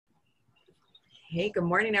Hey, good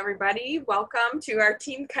morning, everybody. Welcome to our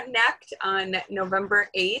Team Connect on November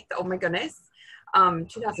 8th. Oh my goodness,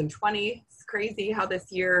 2020. It's crazy how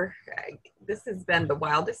this has been the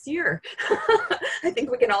wildest year. I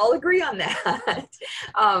think we can all agree on that.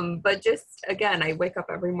 But just, again, I wake up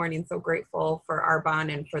every morning so grateful for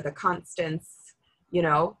Arbonne and for the constants,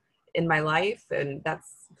 in my life. And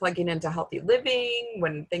that's plugging into healthy living.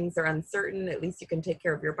 When things are uncertain, at least you can take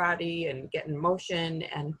care of your body and get in motion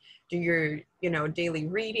and do your, daily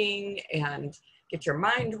reading and get your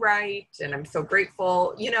mind right. And I'm so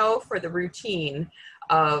grateful, for the routine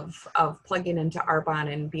of plugging into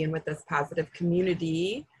Arbonne and being with this positive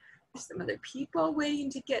community. There's some other people waiting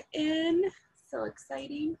to get in. So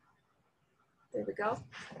exciting. There we go.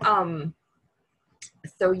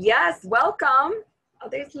 So yes, welcome. Oh,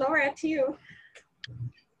 there's Laura too.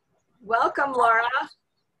 Welcome, Laura.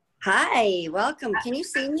 Hi, welcome. Can you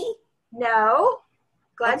see me? No.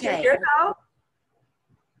 Glad you're here though.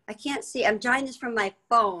 I can't see. I'm joining this from my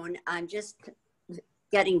phone. I'm just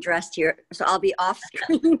getting dressed here, so I'll be off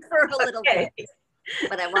screen for a little bit.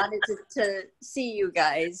 But I wanted to see you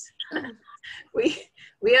guys. We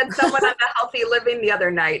had someone on the Healthy Living the other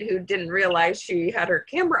night who didn't realize she had her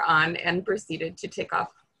camera on and proceeded to take off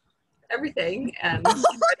everything and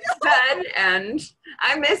bed, and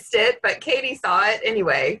I missed it, but Katie saw it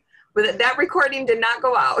anyway. But that recording did not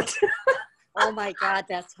go out. Oh my God,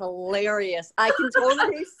 that's hilarious. I can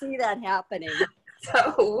totally see that happening.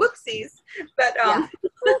 So whoopsies. But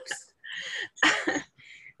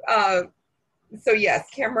so yes,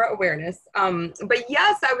 camera awareness. But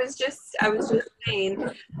yes, I was just saying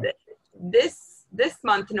that this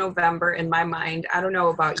month, November, in my mind, I don't know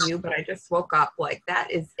about you, but I just woke up like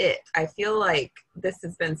that is it. I feel like this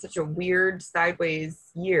has been such a weird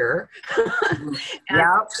sideways year. And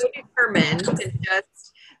I'm so determined to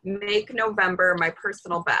just make November my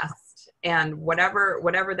personal best. And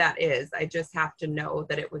whatever that is, I just have to know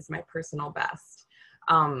that it was my personal best.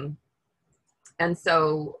 And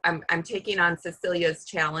so I'm taking on Cecilia's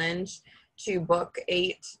challenge to book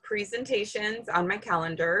 8 presentations on my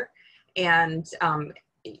calendar. And, and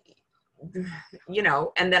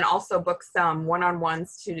then also book some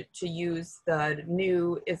one-on-ones to use the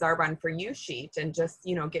new Is Arbonne for You sheet and just,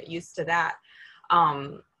 get used to that.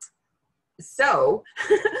 So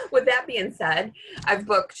with that being said, I've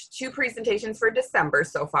booked 2 presentations for December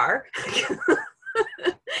so far.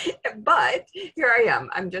 But here I am.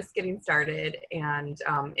 I'm just getting started and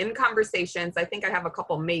in conversations. I think I have a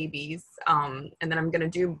couple maybes, and then I'm going to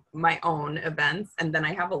do my own events. And then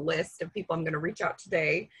I have a list of people I'm going to reach out to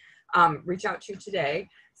today.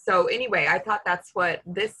 So anyway, I thought that's what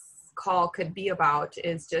this call could be about,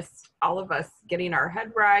 is just all of us getting our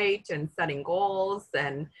head right and setting goals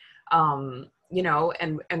and, and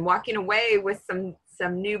walking away with some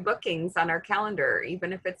new bookings on our calendar,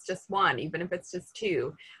 even if it's just 1, even if it's just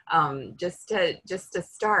 2, just to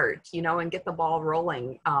start, and get the ball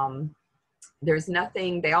rolling. There's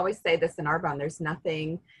nothing, they always say this in Arbonne, there's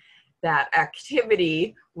nothing that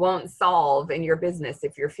activity won't solve in your business.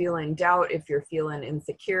 If you're feeling doubt, if you're feeling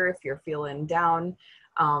insecure, if you're feeling down,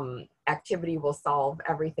 activity will solve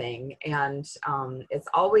everything. And it's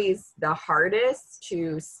always the hardest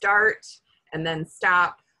to start and then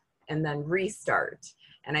stop and then restart.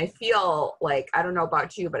 And I feel like, I don't know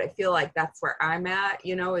about you, but I feel like that's where I'm at,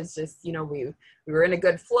 is just, we were in a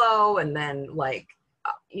good flow, and then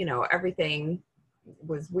everything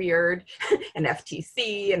was weird and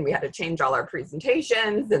FTC, and we had to change all our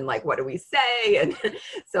presentations and what do we say? And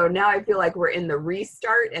so now I feel like we're in the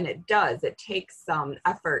restart, and it takes some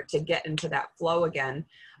effort to get into that flow again.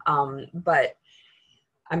 But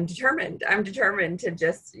I'm determined to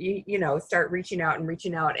just, start reaching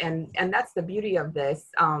out. And that's the beauty of this.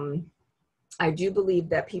 I do believe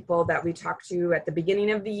that people that we talked to at the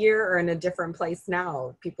beginning of the year are in a different place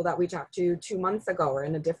now. People that we talked to 2 months ago are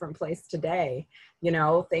in a different place today.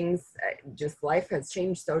 Things, just life has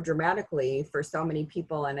changed so dramatically for so many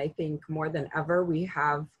people. And I think more than ever, we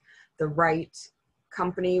have the right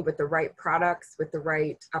company with the right products, with the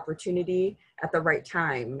right opportunity at the right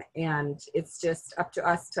time. And it's just up to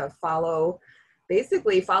us to follow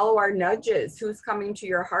our nudges. Who's coming to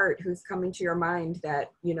your heart? Who's coming to your mind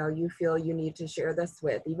that, you feel you need to share this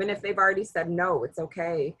with? Even if they've already said no, it's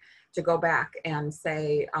okay to go back and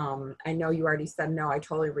say, I know you already said no. I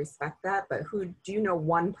totally respect that. But do you know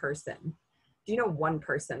one person? Do you know one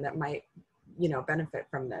person that might, benefit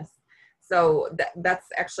from this? So that's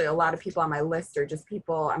actually a lot of people on my list are just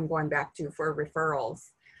people I'm going back to for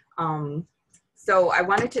referrals. So I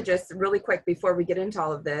wanted to just really quick, before we get into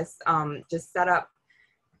all of this, just set up,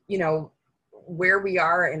 where we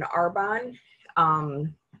are in Arbonne.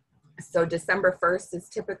 So December 1st is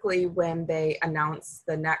typically when they announce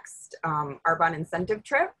the next Arbonne incentive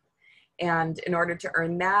trip. And in order to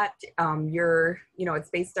earn that, it's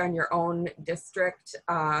based on your own district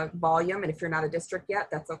volume. And if you're not a district yet,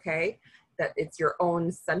 that's okay. That it's your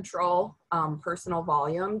own central personal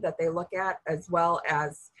volume that they look at, as well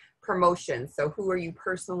as promotions. So who are you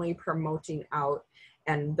personally promoting out?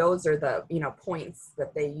 And those are the, points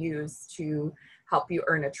that they use to help you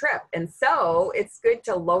earn a trip. And so it's good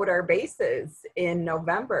to load our bases in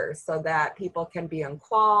November so that people can be on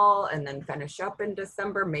qual and then finish up in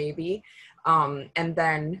December maybe, and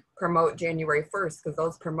then promote January 1st, because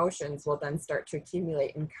those promotions will then start to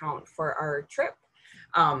accumulate and count for our trip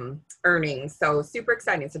earnings. So super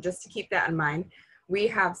exciting. So just to keep that in mind, we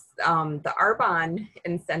have the Arbonne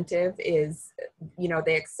incentive is,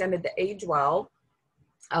 they extended the Age Well.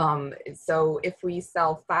 So if we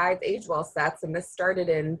sell 5 Age Well sets, and this started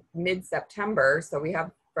in mid-September, so we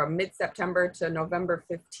have from mid-September to November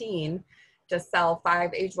 15 to sell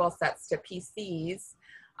 5 Age Well sets to PCs,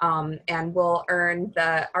 and we'll earn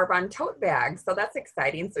the Arbonne tote bag. So that's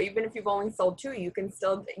exciting. So even if you've only sold 2, you can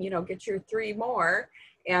still, get your 3 more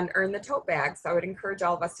and earn the tote bag. So I would encourage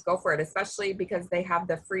all of us to go for it, especially because they have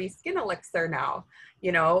the free skin elixir now,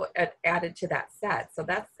 added to that set. So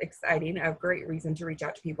that's exciting, a great reason to reach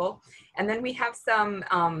out to people. And then we have some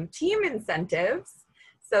team incentives.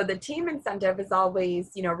 So the team incentive is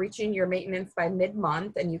always, reaching your maintenance by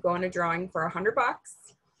mid-month, and you go in a drawing for $100.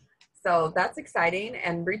 So that's exciting.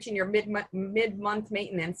 And reaching your mid-month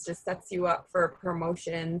maintenance just sets you up for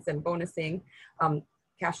promotions and bonusing,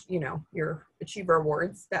 cash, your achiever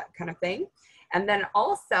awards, that kind of thing. And then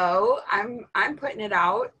also I'm putting it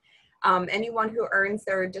out, anyone who earns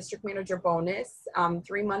their district manager bonus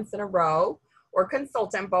 3 months in a row, or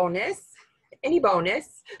consultant bonus, any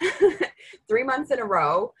bonus, 3 months in a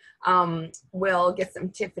row, will get some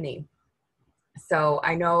Tiffany. So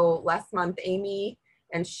I know last month Amy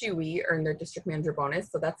and Shuey earned their district manager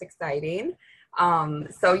bonus, so that's exciting.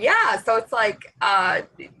 So it's like,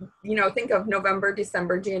 think of November,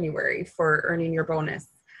 December, January for earning your bonus.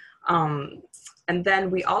 And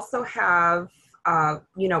then we also have,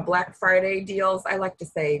 Black Friday deals. I like to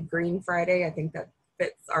say Green Friday. I think that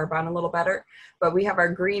fits Arbonne a little better, but we have our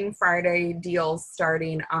Green Friday deals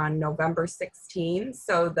starting on November 16.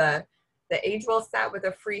 So the Age Well set with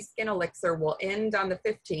a free skin elixir will end on the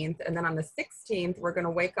 15th. And then on the 16th, we're going to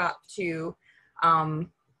wake up to,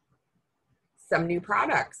 some new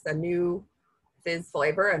products, a new fizz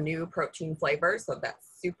flavor, a new protein flavor. So that's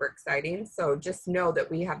super exciting. So just know that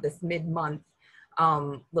we have this mid-month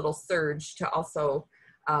little surge to also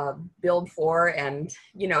build for and,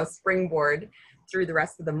 springboard through the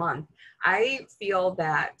rest of the month. I feel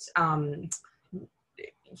that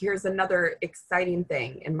here's another exciting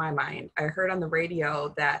thing in my mind. I heard on the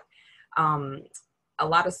radio that a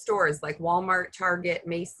lot of stores like Walmart, Target,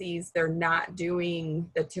 Macy's, they're not doing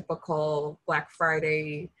the typical Black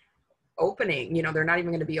Friday opening. They're not even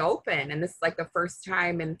going to be open. And this is like the first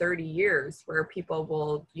time in 30 years where people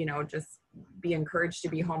will, just be encouraged to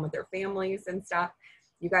be home with their families and stuff.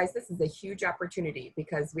 You guys, this is a huge opportunity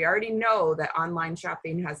because we already know that online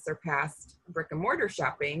shopping has surpassed brick and mortar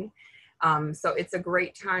shopping. So it's a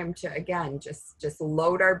great time to, again, just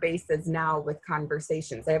load our bases now with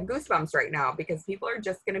conversations. I have goosebumps right now because people are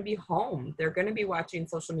just going to be home. They're going to be watching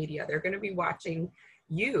social media. They're going to be watching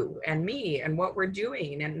you and me and what we're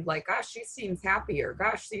doing. And like, gosh, she seems happy, or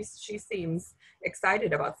gosh, she seems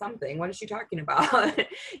excited about something. What is she talking about?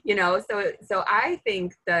 So I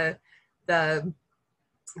think the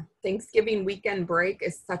Thanksgiving weekend break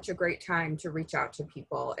is such a great time to reach out to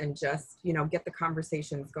people and just, get the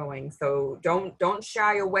conversations going. So don't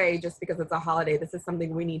shy away just because it's a holiday. This is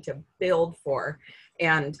something we need to build for.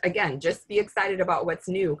 And again, just be excited about what's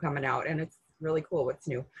new coming out. And it's really cool what's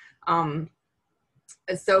new.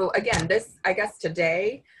 So again, this, I guess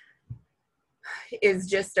today is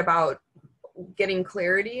just about getting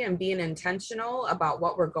clarity and being intentional about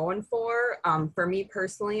what we're going for. For me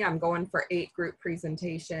personally, I'm going for 8 group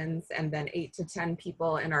presentations and then 8 to 10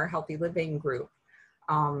 people in our healthy living group.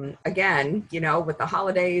 Again, with the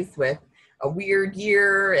holidays, with a weird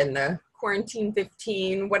year and the quarantine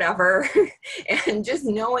 15, whatever, and just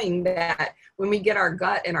knowing that when we get our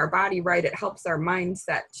gut and our body right, it helps our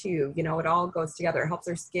mindset too. It all goes together. It helps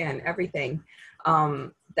our skin, everything.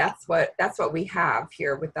 That's what we have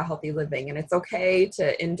here with the healthy living. And it's okay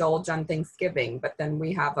to indulge on Thanksgiving, but then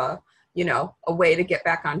we have a way to get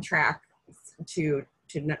back on track to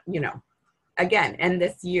again, end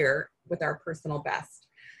this year with our personal best.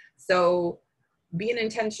 So being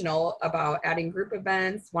intentional about adding group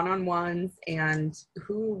events, one-on-ones, and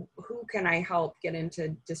who can I help get into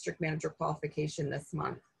district manager qualification this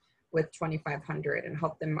month with 2,500 and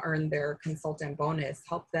help them earn their consultant bonus,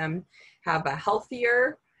 help them have a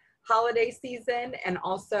healthier holiday season, and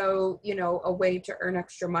also, you know, a way to earn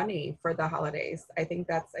extra money for the holidays. I think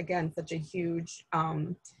that's, again, such a huge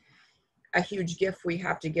gift we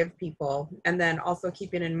have to give people. And then also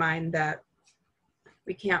keeping in mind that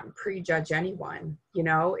we can't prejudge anyone, you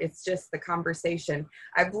know, it's just the conversation.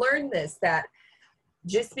 I've learned this, that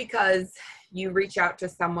just because you reach out to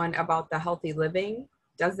someone about the healthy living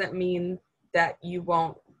doesn't mean that you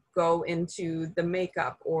won't go into the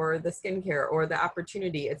makeup or the skincare or the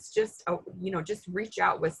opportunity. It's just, you know, just reach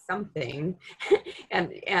out with something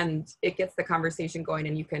and it gets the conversation going,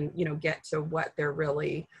 and you can, you know, get to what they're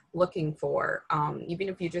really looking for. Even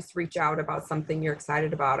if you just reach out about something you're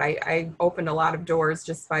excited about. I opened a lot of doors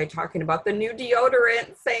just by talking about the new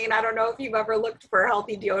deodorant, saying, I don't know if you've ever looked for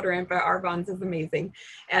healthy deodorant, but Arbonne's is amazing.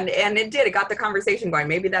 And it got the conversation going.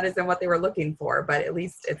 Maybe that isn't what they were looking for, but at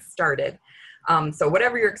least it started. So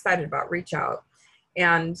whatever you're excited about, reach out.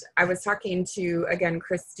 And I was talking to, again,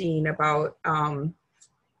 Christine about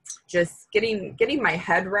just getting my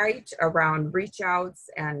head right around reach outs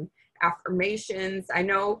and affirmations. I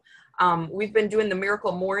know we've been doing the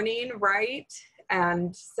miracle morning, right?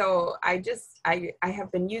 And so I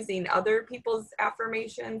have been using other people's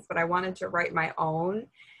affirmations, but I wanted to write my own.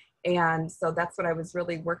 And so that's what I was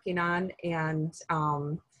really working on. And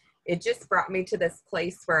it just brought me to this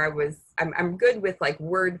place where I'm good with like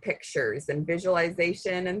word pictures and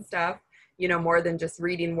visualization and stuff, you know, more than just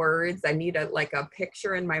reading words. I need a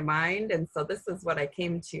picture in my mind. And so this is what I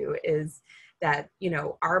came to, is that, you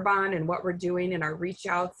know, Arbonne and what we're doing in our reach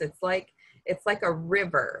outs, it's like a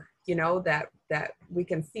river, you know, that we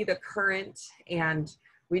can see the current, and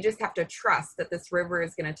we just have to trust that this river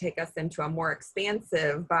is going to take us into a more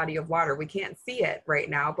expansive body of water. We can't see it right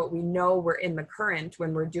now, but we know we're in the current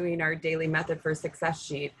when we're doing our daily method for success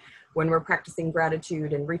sheet, when we're practicing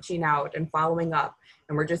gratitude and reaching out and following up,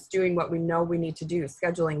 and we're just doing what we know we need to do,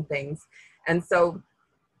 scheduling things. And so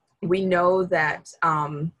we know that,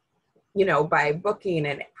 you know, by booking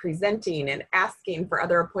and presenting and asking for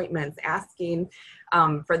other appointments, asking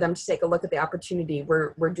for them to take a look at the opportunity,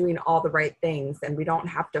 we're doing all the right things, and we don't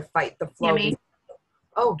have to fight the flow. Tammy,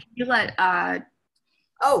 oh, can you let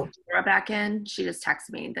Laura back in? She just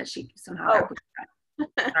texted me that she somehow got pushed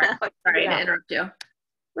back. Sorry to interrupt you.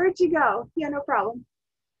 Where'd you go? Yeah, no problem.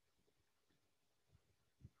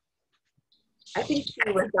 I think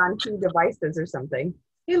she was on 2 devices or something.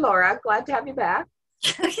 Hey, Laura, glad to have you back.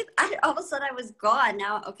 All of a sudden I was gone.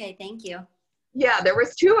 Now, okay, thank you. Yeah, there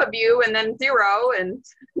was 2 of you and then 0 and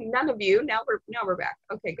none of you. Now we're back.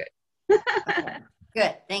 Okay, good. Okay.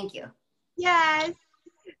 Good, thank you. Yes.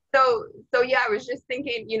 So yeah, I was just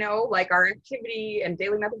thinking, you know, like our activity and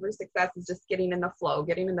daily method for success is just getting in the flow,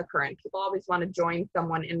 getting in the current. People always want to join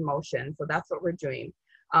someone in motion, so that's what we're doing.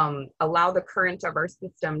 Allow the current of our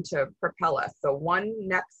system to propel us. So one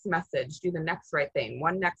next message, do the next right thing.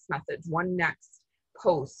 One next message, one next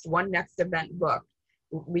post, one next event book.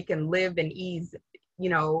 We can live in ease, you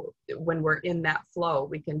know, when we're in that flow.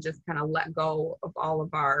 We can just kind of let go of all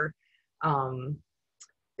of our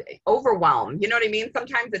overwhelm. You know what I mean?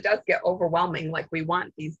 Sometimes it does get overwhelming. Like we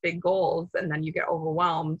want these big goals and then you get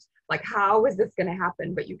overwhelmed. Like, how is this going to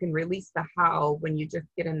happen? But you can release the how when you just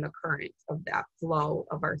get in the current of that flow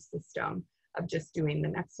of our system of just doing the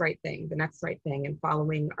next right thing, and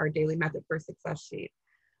following our daily method for success sheet.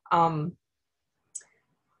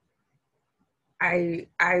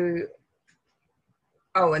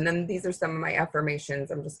 Oh, and then these are some of my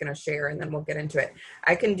affirmations I'm just going to share, and then we'll get into it.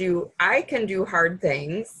 I can do hard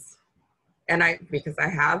things, and because I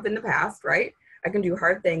have in the past, right? I can do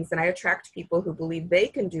hard things, and I attract people who believe they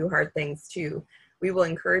can do hard things too. We will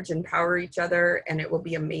encourage and empower each other, and it will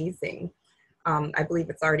be amazing. I believe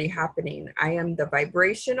it's already happening. I am the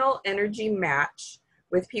vibrational energy match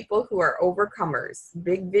with people who are overcomers,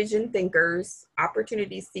 big vision thinkers,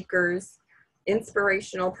 opportunity seekers,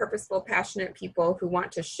 inspirational, purposeful, passionate people who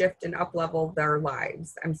want to shift and up-level their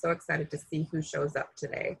lives. I'm so excited to see who shows up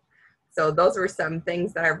today. So those were some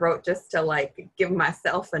things that I wrote just to like give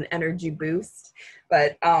myself an energy boost.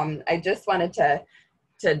 But I just wanted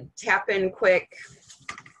to tap in quick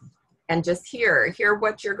and just hear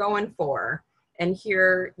what you're going for, and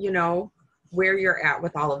hear, you know, where you're at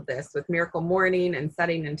with all of this, with Miracle Morning and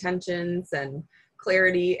setting intentions and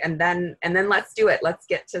clarity, and then let's do it. Let's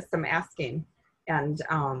get to some asking and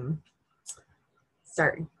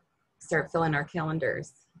start filling our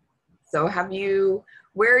calendars. So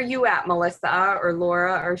where are you at, Melissa or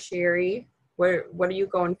Laura or Sherry? What are you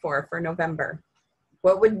going for November?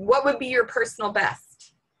 What would be your personal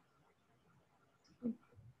best?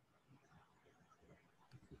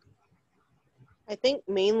 I think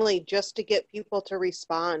mainly just to get people to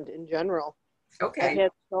respond in general. Okay. I've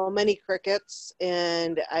had so many crickets,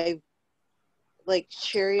 and like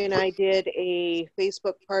Sherry and I did a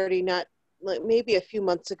Facebook party maybe a few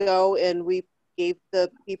months ago, and we gave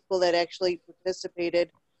the people that actually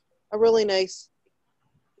participated a really nice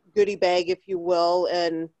goodie bag, if you will,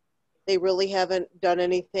 and they really haven't done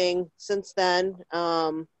anything since then.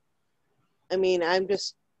 I mean, I'm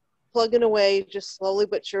just plugging away, just slowly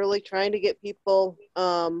but surely trying to get people.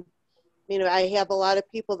 I have a lot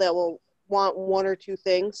of people that will want one or two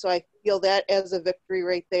things, so I feel that as a victory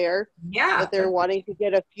right there. Yeah. That they're wanting to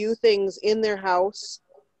get a few things in their house.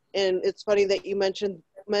 And it's funny that you mentioned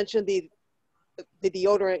the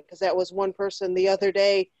deodorant, because that was one person the other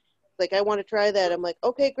day, like, I want to try that. I'm like,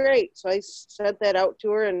 okay, great. So I sent that out to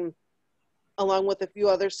her, and along with a few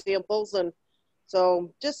other samples. And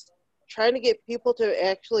so just trying to get people to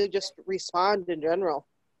actually just respond in general.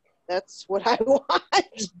 That's what I want.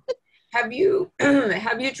 Have you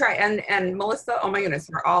tried, and Melissa, oh my goodness,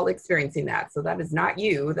 we're all experiencing that. So that is not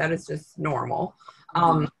you, that is just normal.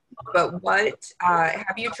 But what,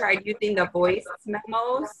 have you tried using the voice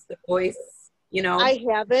memos, I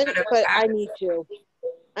haven't, but I need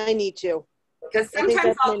to. Because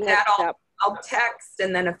sometimes I'll text,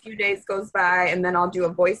 and then a few days goes by, and then I'll do a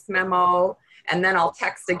voice memo, and then I'll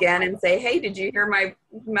text again and say, hey, did you hear my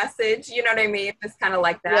message? You know what I mean? Just kind of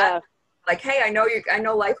like that. Yeah. Like, hey, I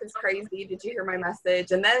know life is crazy. Did you hear my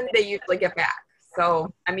message? And then they usually get back.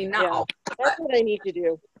 So, I mean, no. Yeah, that's what I need to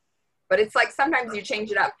do. But it's like sometimes you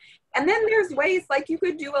change it up. And then there's ways, like you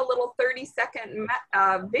could do a little 30-second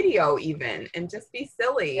video even, and just be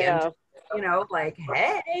silly. Yeah. And, like,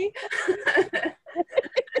 hey, I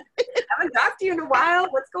haven't talked to you in a while.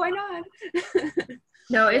 What's going on?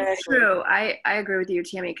 No, it's true. I agree with you,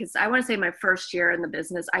 Tammy, because I want to say my first year in the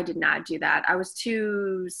business, I did not do that. I was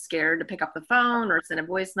too scared to pick up the phone or send a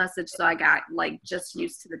voice message. So I got just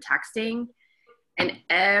used to the texting, and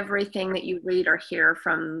everything that you read or hear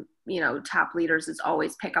from, top leaders is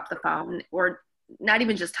always pick up the phone, or not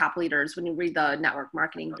even just top leaders. When you read the network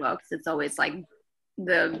marketing books, it's always like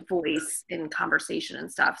the voice in conversation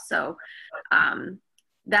and stuff. So,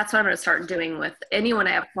 that's what I'm going to start doing with anyone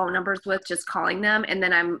I have phone numbers with, just calling them. And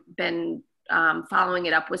then I've been following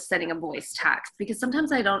it up with sending a voice text, because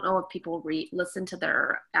sometimes I don't know if people listen to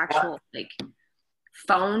their actual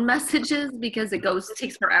phone messages, because it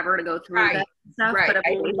takes forever to go through that stuff. Right. But I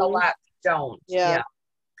think a lot don't. Yeah.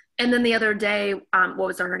 And then the other day, what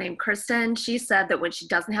was her name? Kristen. She said that when she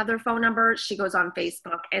doesn't have their phone number, she goes on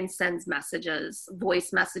Facebook and sends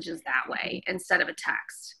voice messages that way instead of a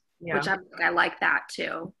text. Yeah. Which I like that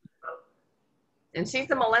too. And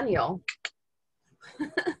she's a millennial.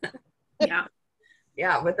 Yeah.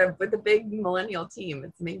 Yeah, with a big millennial team.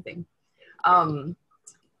 It's amazing.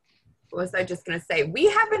 What was I just going to say? We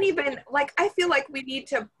haven't even, I feel like we need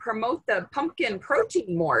to promote the pumpkin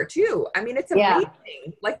protein more too. I mean, it's amazing.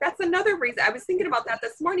 Yeah. That's another reason. I was thinking about that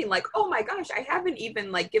this morning. Oh my gosh, I haven't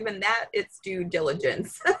even given that its due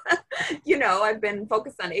diligence. I've been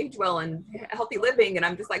focused on age well and healthy living, and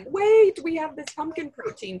I'm just like, wait, we have this pumpkin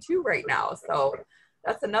protein too right now. So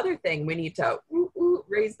that's another thing we need to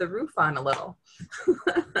raise the roof on a little.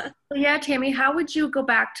 Yeah, Tammy, how would you go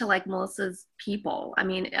back to Melissa's people? I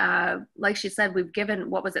mean, like she said, we've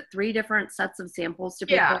given, 3 different sets of samples to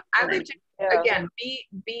people? Yeah, I would again,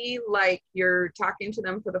 be like you're talking to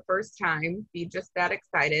them for the first time. Be just that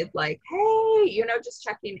excited, hey, just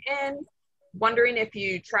checking in, wondering if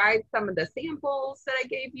you tried some of the samples that I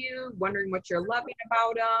gave you, wondering what you're loving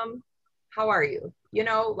about them. How are you?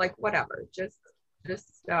 Whatever. Just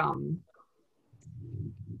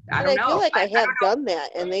I don't know. I feel like I have done that,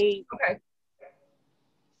 and they. Okay.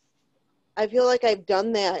 I feel like I've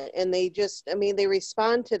done that, and they they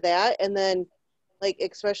respond to that, and then,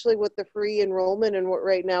 especially with the free enrollment and what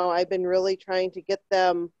right now, I've been really trying to get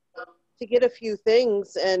them to get a few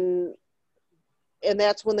things, and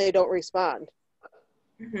that's when they don't respond.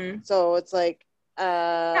 Mm-hmm. So it's I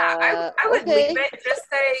would leave it.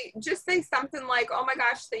 Just say something like, oh my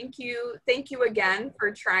gosh, thank you again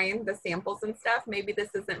for trying the samples and stuff. Maybe this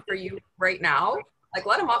isn't for you right now.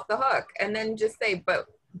 Let them off the hook, and then just say, but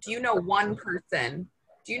do you know one person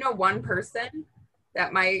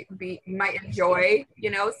that might enjoy,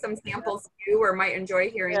 some samples too, or might enjoy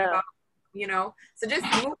hearing about, so just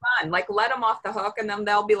move on, let them off the hook, and then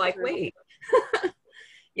they'll be like, wait,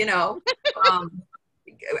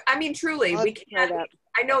 I mean, truly,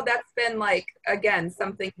 I know that's been like, again,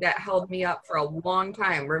 something that held me up for a long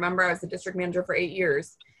time. Remember, I was a district manager for 8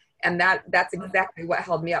 years, and that's exactly what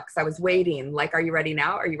held me up, because I was waiting. Like, are you ready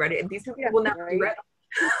now? Are you ready? And these people will never be ready.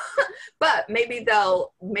 But maybe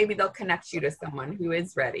they'll connect you to someone who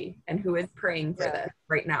is ready and who is praying for this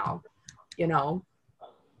right now, you know.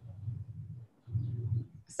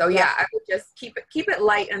 So yeah, I would just keep it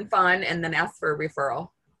light and fun, and then ask for a referral.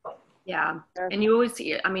 Yeah, and you always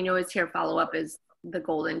hear follow up is the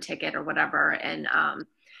golden ticket or whatever. And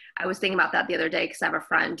I was thinking about that the other day, because I have a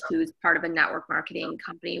friend who's part of a network marketing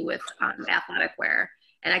company with athletic wear,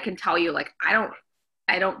 and I can tell you, like,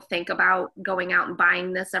 I don't think about going out and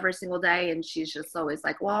buying this every single day. And she's just always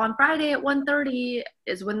like, well, on Friday at 1:30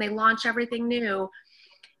 is when they launch everything new.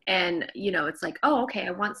 And, you know, it's like, oh, okay,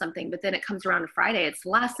 I want something. But then it comes around to Friday. It's the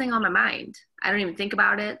last thing on my mind. I don't even think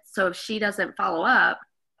about it. So if she doesn't follow up,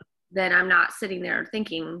 then I'm not sitting there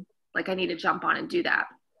thinking like I need to jump on and do that.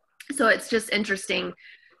 So it's just interesting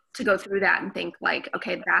to go through that and think like,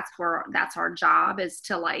 okay, that's our job, is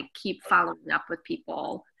to like keep following up with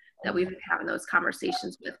people that we've been having those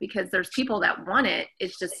conversations with, because there's people that want it.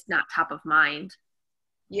 It's just not top of mind.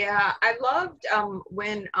 Yeah, I loved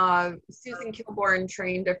when Susan Kilborn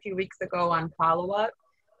trained a few weeks ago on follow-up.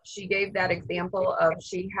 She gave that example of,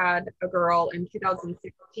 she had a girl in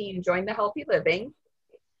 2016 join the Healthy Living,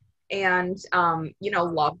 and you know,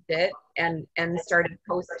 loved it, and started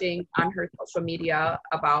posting on her social media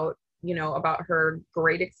about, you know, about her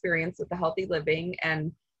great experience with the Healthy Living.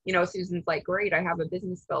 And you know, Susan's like, great, I have a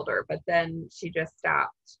business builder. But then she just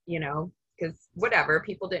stopped, you know, because whatever,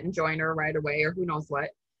 people didn't join her right away, or who knows what.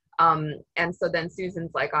 And so then Susan's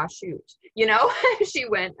like, oh, shoot, you know, she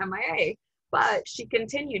went MIA. But she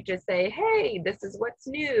continued to say, hey, this is what's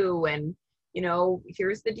new. And, you know,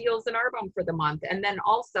 here's the deals in Arbonne for the month. And then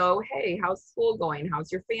also, hey, how's school going?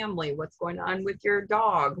 How's your family? What's going on with your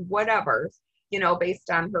dog? Whatever, you know, based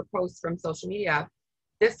on her posts from social media.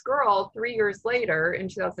 This girl, 3 years later in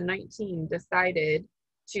 2019, decided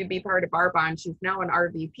to be part of Arbonne. She's now an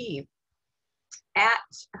RVP. At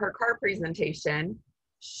her car presentation,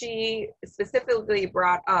 she specifically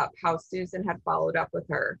brought up how Susan had followed up with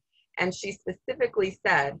her. And she specifically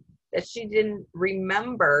said that she didn't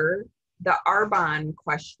remember the Arbonne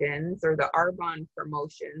questions or the Arbonne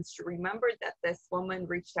promotions. She remembered that this woman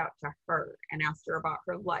reached out to her and asked her about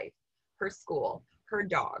her life, her school, her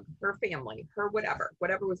dog, her family, her whatever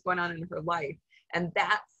was going on in her life. And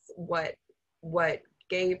that's what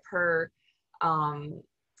gave her,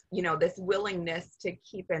 you know, this willingness to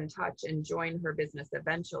keep in touch and join her business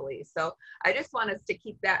eventually. So I just want us to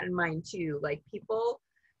keep that in mind too. Like, people,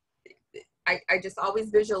 I just always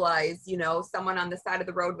visualize, you know, someone on the side of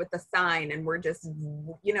the road with a sign, and we're just,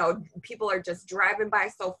 you know, people are just driving by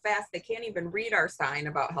so fast they can't even read our sign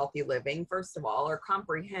about healthy living, first of all, or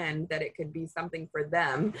comprehend that it could be something for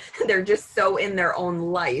them. They're just so in their own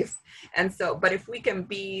life. And so, but if we can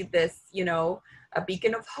be this, you know, a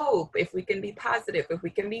beacon of hope, if we can be positive, if we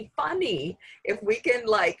can be funny, if we can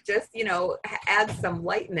like just, you know, add some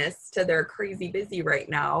lightness to their crazy busy right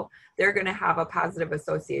now, they're going to have a positive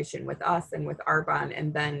association with us and with Arbonne,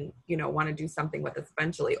 and then, you know, want to do something with us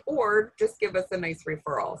eventually, or just give us a nice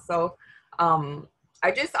referral. So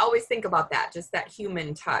I just always think about that, just that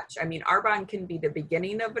human touch. I mean, Arbonne can be the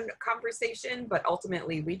beginning of a conversation, but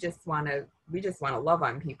ultimately we just want to love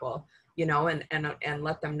on people, you know, and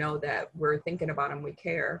let them know that we're thinking about them, we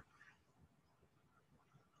care.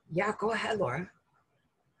 Yeah, go ahead, Laura.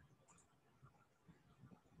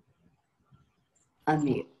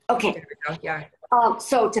 Unmute. Okay. There we go. Yeah.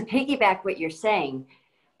 So to piggyback what you're saying,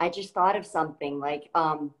 I just thought of something like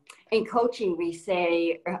in coaching, we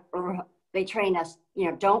say, they train us, you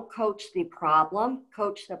know, don't coach the problem,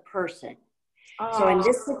 coach the person. Oh. So in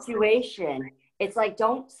this situation, it's like,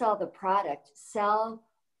 don't sell the product, sell,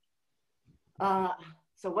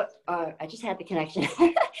 so what, I just had the connection.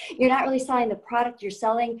 You're not really selling the product, you're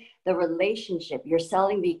selling the relationship, you're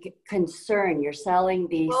selling the concern, you're selling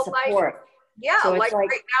the support. Like, yeah, so like right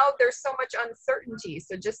now there's so much uncertainty.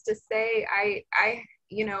 So just to say, I,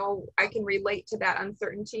 you know, I can relate to that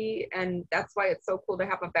uncertainty, and that's why it's so cool to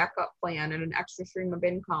have a backup plan and an extra stream of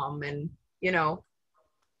income, and, you know.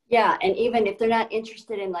 Yeah, and even if they're not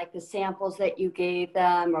interested in like the samples that you gave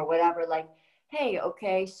them or whatever, like, hey,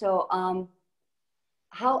 okay, so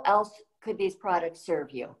how else could these products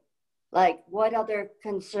serve you? Like, what other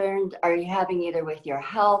concerns are you having, either with your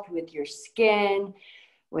health, with your skin,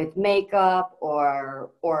 with makeup,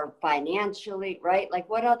 or financially, right? Like,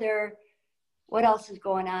 what else is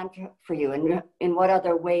going on for you? And in what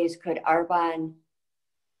other ways could Arbonne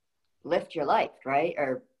lift your life, right?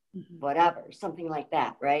 Or whatever, something like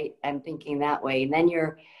that, right? I'm thinking that way. And then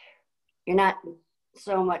you're not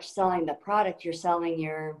so much selling the product, you're selling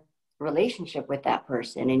your relationship with that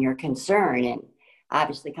person and your concern, and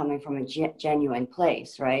obviously coming from a genuine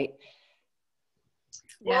place, right?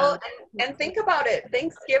 Well, and think about it.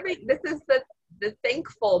 Thanksgiving, this is the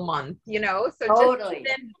thankful month, you know? So Totally. just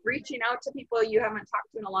even reaching out to people you haven't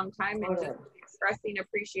talked to in a long time and Totally. just expressing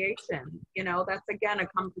appreciation, you know, that's again a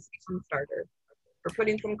conversation starter. Or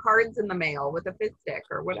putting some cards in the mail with a fit stick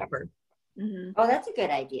or whatever. Mm-hmm. Oh, that's a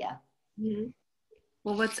good idea. Mm-hmm.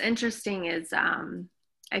 Well, what's interesting is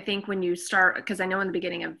I think when you start, because I know in the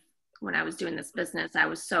beginning of when I was doing this business, I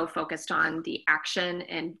was so focused on the action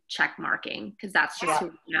and check marking, because that's just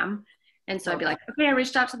who I am. And so I'd be like, okay, I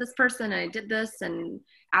reached out to this person and I did this and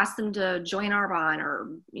asked them to join Arbonne,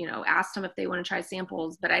 or, you know, asked them if they want to try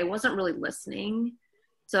samples, but I wasn't really listening.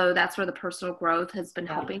 So that's where the personal growth has been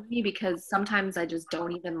helping me, because sometimes I just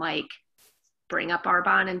don't even like bring up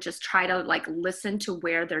Arbonne and just try to like listen to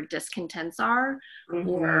where their discontents are,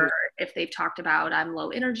 or if they've talked about I'm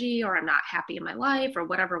low energy or I'm not happy in my life or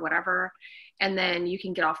whatever. And then you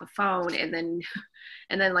can get off the phone, and then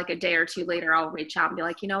like a day or two later, I'll reach out and be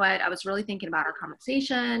like, you know what, I was really thinking about our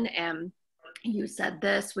conversation and you said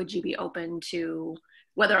this, would you be open to,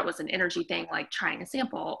 whether it was an energy thing, like trying a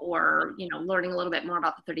sample, or, you know, learning a little bit more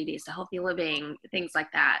about the 30 days to healthy living, things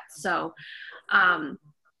like that. So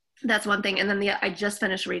that's one thing. And then I just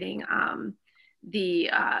finished reading the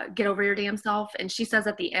Get Over Your Damn Self. And she says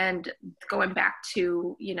at the end, going back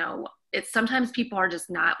to, you know, it's sometimes people are just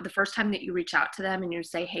not, the first time that you reach out to them and you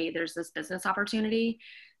say, hey, there's this business opportunity,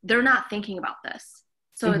 they're not thinking about this.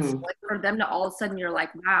 So it's like for them to all of a sudden you're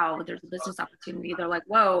like, wow, there's a business opportunity. They're like,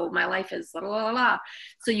 whoa, my life is blah, blah, blah.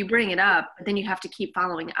 So you bring it up, but then you have to keep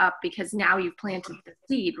following up, because now you've planted the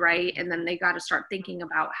seed, right? And then they got to start thinking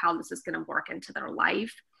about how this is going to work into their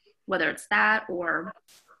life, whether it's that or,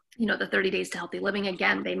 you know, the 30 days to healthy living.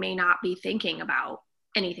 Again, they may not be thinking about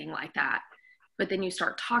anything like that, but then you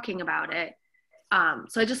start talking about it.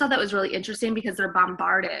 So I just thought that was really interesting, because they're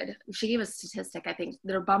bombarded. She gave a statistic, I think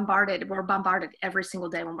we're bombarded every single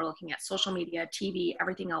day when we're looking at social media, TV,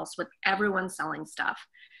 everything else, with everyone selling stuff.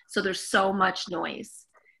 So there's so much noise.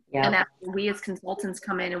 Yeah. And that's when we as consultants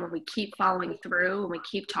come in, and when we keep following through and we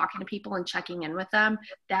keep talking to people and checking in with them,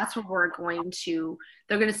 that's where they're going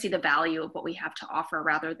to see the value of what we have to offer,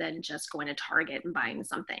 rather than just going to Target and buying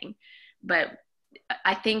something. But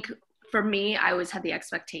I think for me, I always had the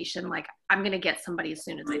expectation, like, I'm going to get somebody as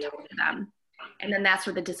soon as I talk to them. And then that's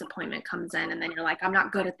where the disappointment comes in. And then you're like, I'm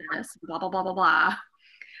not good at this, blah, blah, blah, blah, blah.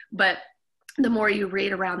 But the more you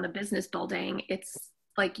read around the business building, it's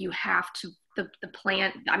like you have to, the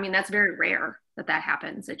plan, I mean, that's very rare that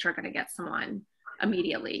happens, that you're going to get someone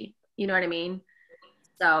immediately. You know what I mean?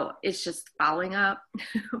 So it's just following up.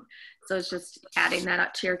 So it's just adding that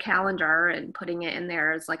up to your calendar and putting it in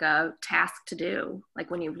there as like a task to do.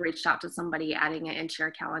 Like when you've reached out to somebody, adding it into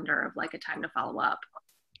your calendar of like a time to follow up.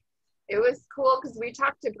 It was cool because we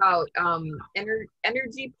talked about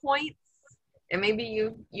energy points, and maybe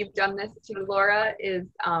you've done this too, Laura, is,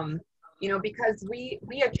 you know, because we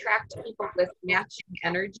attract people with matching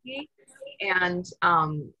energy. And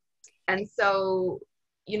so,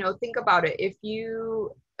 you know, think about it. If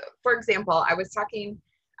you, for example, I was talking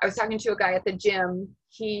to a guy at the gym.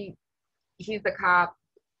 He's a cop.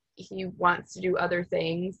 He wants to do other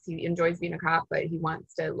things. He enjoys being a cop, but he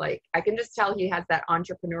wants to, like, I can just tell he has that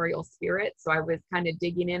entrepreneurial spirit. So I was kind of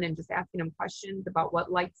digging in and just asking him questions about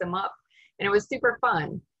what lights him up. And it was super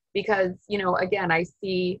fun because, you know, again, I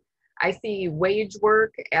see wage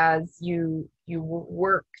work as you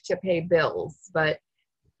work to pay bills, but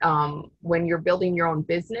when you're building your own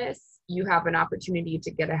business, you have an opportunity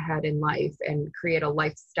to get ahead in life and create a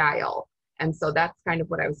lifestyle. And so that's kind of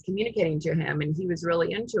what I was communicating to him, and he was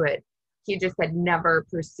really into it. He just had never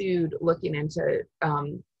pursued looking into,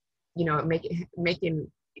 you know,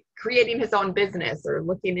 creating his own business or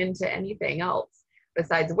looking into anything else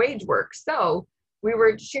besides wage work. So we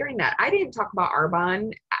were sharing that. I didn't talk about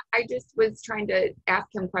Arbonne. I just was trying to ask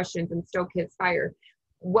him questions and stoke his fire.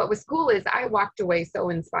 What was cool is I walked away so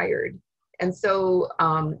inspired and so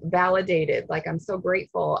validated. Like, I'm so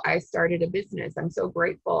grateful I started a business. I'm so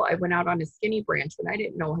grateful I went out on a skinny branch when I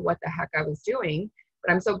didn't know what the heck I was doing,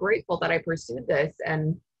 but I'm so grateful that I pursued this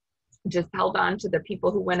and just held on to the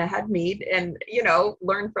people who went ahead of me and, you know,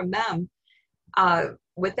 learned from them.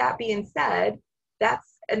 With that being said,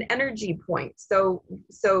 that's an energy point. So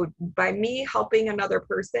by me helping another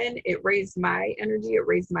person, it raised my energy, it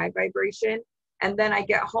raised my vibration. And then I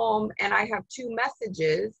get home and I have 2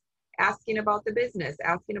 messages asking about the business,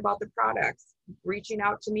 asking about the products, reaching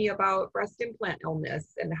out to me about breast implant illness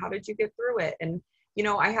and how did you get through it? And, you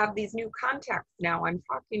know, I have these new contacts now I'm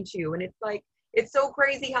talking to, and it's like, it's so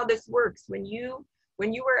crazy how this works. When you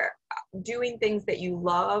are doing things that you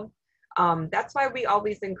love, that's why we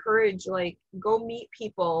always encourage, like, go meet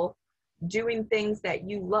people doing things that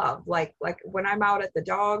you love. Like when I'm out at the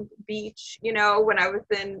dog beach, you know, when I was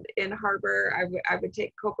in Harbor, I would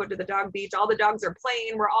take Coco to the dog beach. All the dogs are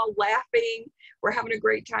playing. We're all laughing. We're having a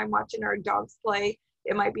great time watching our dogs play.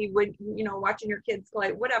 It might be when, you know, watching your kids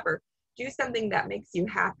play, whatever. Do something that makes you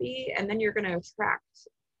happy, and then you're going to attract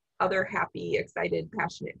other happy, excited,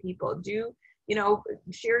 passionate people. You know,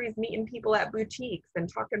 Sherry's meeting people at boutiques and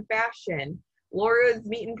talking fashion. Laura's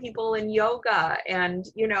meeting people in yoga and,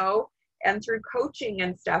 you know, and through coaching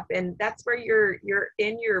and stuff. And that's where you're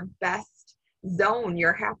in your best zone,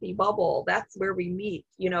 your happy bubble. That's where we meet,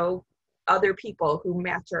 you know, other people who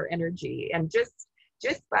match our energy. And just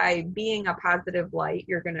by being a positive light,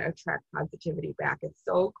 you're going to attract positivity back. It's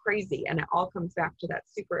so crazy. And it all comes back to that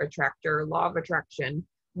super attractor, law of attraction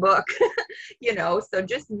book, you know. So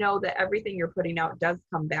just know that everything you're putting out does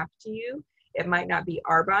come back to you. It might not be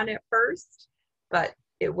Arbonne at first, but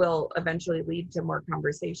it will eventually lead to more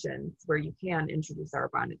conversations where you can introduce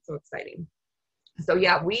Arbonne. It's so exciting. So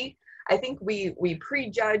yeah, I think we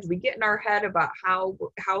prejudge, we get in our head about how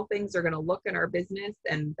things are going to look in our business,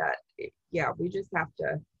 and that, yeah, we just have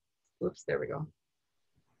to, oops, there we go.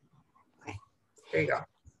 Okay. There you go.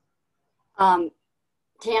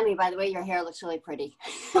 Tammy, by the way, your hair looks really pretty.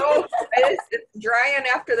 Oh, it's drying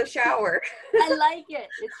after the shower. I like it.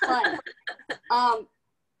 It's fun.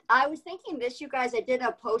 I was thinking this, you guys, I did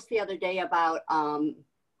a post the other day about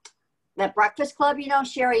that Breakfast Club, you know,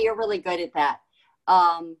 Sherry, you're really good at that.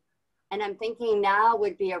 And I'm thinking now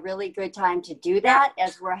would be a really good time to do that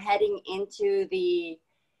as we're heading into the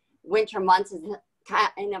winter months. Is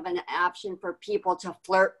kind of an option for people to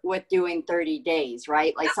flirt with doing 30 days,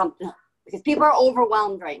 right? Like something, because people are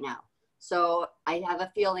overwhelmed right now. So I have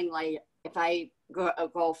a feeling like if I go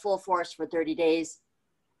full force for 30 days,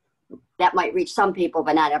 that might reach some people,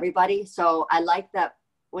 but not everybody. So I like that.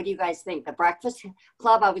 What do you guys think? The Breakfast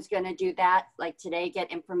Club, I was going to do that like today, get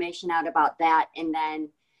information out about that. And then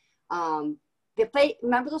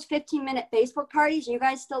remember those 15-minute Facebook parties? Are you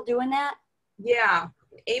guys still doing that? Yeah.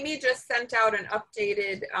 Amy just sent out an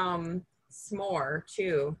updated s'more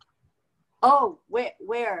too. Oh,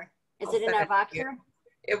 where? Is it in our Voxer?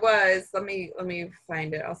 It was. Let me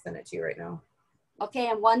find it. I'll send it to you right now. Okay,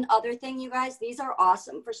 and one other thing, you guys, these are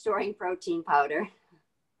awesome for storing protein powder.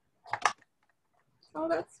 Oh,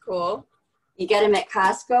 that's cool. You get them at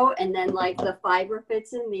Costco, and then like the fiber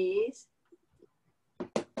fits in these.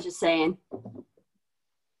 Just saying.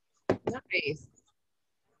 Nice.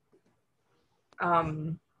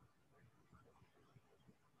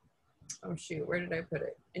 Oh shoot, where did I put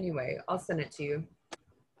it? Anyway, I'll send it to you.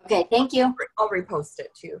 Okay, thank you. I'll repost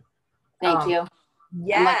it too. Thank you.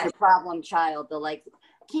 Yeah. I'm like the problem child. They're like,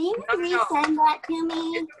 can you resend that to me?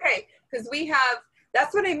 It's okay, because we have,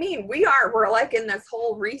 that's what I mean. We're like in this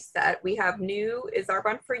whole reset. We have new Is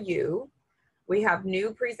Arbonne for You. We have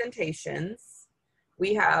new presentations.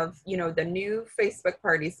 We have, you know, the new Facebook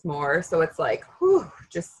party s'more. So it's like, whew,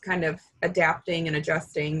 just kind of adapting and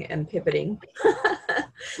adjusting and pivoting.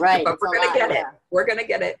 Right. But we're going to get it. We're going to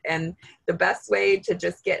get it. And the best way to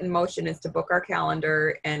just get in motion is to book our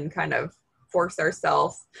calendar and kind of force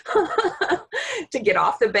ourselves to get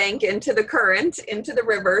off the bank into the current, into the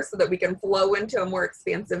river, so that we can flow into a more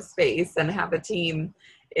expansive space and have a team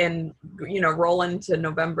in, you know, roll into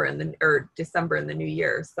November or December in the new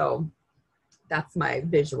year. So that's my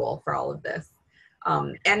visual for all of this.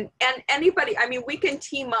 And anybody, I mean, we can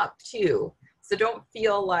team up too. So don't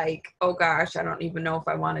feel like, oh gosh, I don't even know if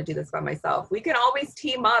I want to do this by myself. We can always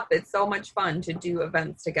team up. It's so much fun to do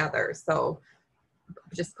events together. So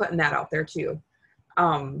just putting that out there too.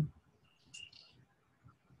 So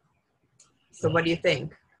what do you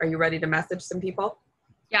think? Are you ready to message some people?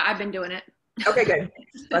 Yeah, I've been doing it. Okay, good.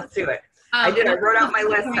 Let's do it. I wrote out my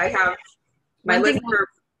list. I have my list for,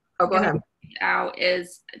 oh, go ahead. Out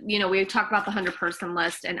is, you know, we talked about the 100-person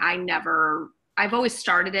list, and I've always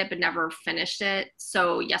started it but never finished it.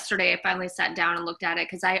 So yesterday I finally sat down and looked at it,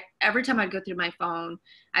 because every time I'd go through my phone,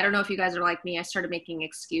 I don't know if you guys are like me, I started making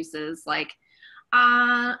excuses like,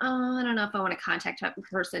 I don't know if I want to contact that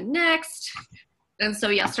person next. And so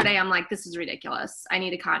yesterday I'm like, this is ridiculous. I need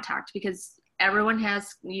to contact, because everyone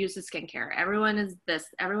uses skincare. Everyone is this,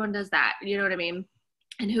 everyone does that. You know what I mean?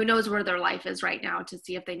 And who knows where their life is right now to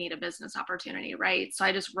see if they need a business opportunity, right? So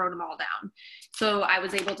I just wrote them all down. So I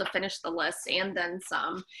was able to finish the list and then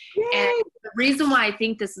some. Yay. And the reason why I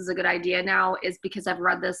think this is a good idea now is because I've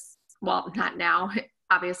read this well, not now.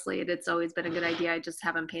 Obviously, it's always been a good idea. I just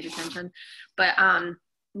haven't paid attention. But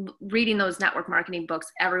reading those network marketing books,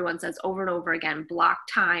 everyone says over and over again, block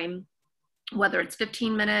time, whether it's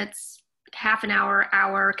 15 minutes, half an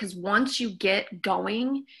hour, because once you get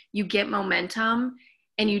going, you get momentum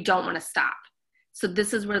and you don't want to stop. So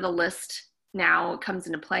this is where the list now comes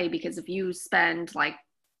into play, because if you spend like,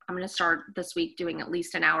 I'm going to start this week doing at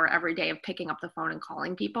least an hour every day of picking up the phone and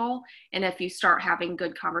calling people. And if you start having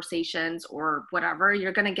good conversations or whatever,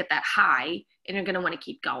 you're going to get that high and you're going to want to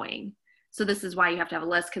keep going. So this is why you have to have a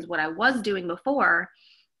list, because what I was doing before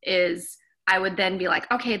is I would then be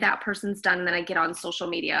like, okay, that person's done. And then I get on social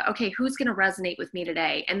media. Okay, who's going to resonate with me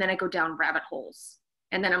today? And then I go down rabbit holes.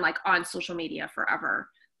 And then I'm like on social media forever,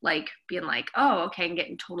 like being like, oh, okay, and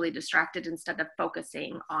getting totally distracted instead of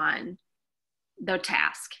focusing on the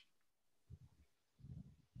task.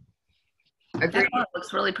 Agreed. That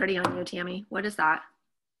looks really pretty on you, Tammy. What is that?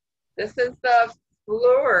 This is the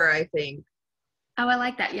Fleur, I think. Oh, I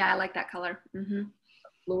like that. Yeah, I like that color. Mm-hmm.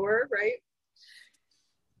 Fleur, right?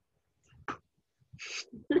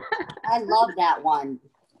 I love that one.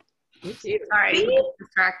 Me too. Sorry, See? I'm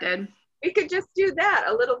distracted. We could just do that,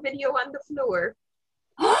 a little video on the Fleur.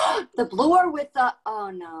 The bluer with the, oh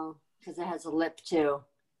no, because it has a lip too.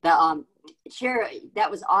 The Sherry,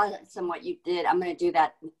 that was awesome what you did. I'm gonna do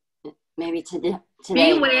that maybe today.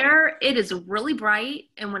 Beware, it is really bright,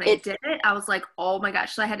 and when I did it, I was like, oh my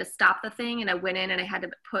gosh. So I had to stop the thing, and I went in and I had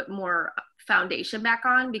to put more foundation back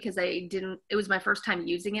on, because it was my first time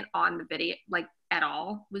using it on the video, like at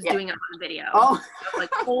all, doing it on the video. Oh. I was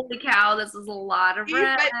like, holy cow, this is a lot of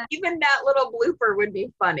red. Even that little blooper would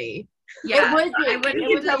be funny. Yeah, it would be. We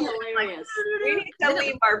need to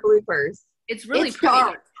leave our bloopers. It's really it's pretty.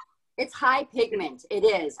 dark. It's high pigment. It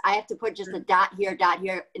is. I have to put just a dot here,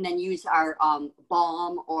 and then use our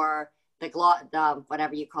balm or the gloss, the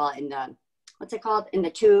whatever you call it, in the, what's it called, in the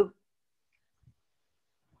tube.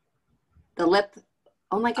 The lip.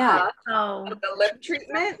 Oh my god. The lip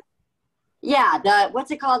treatment. Yeah, what's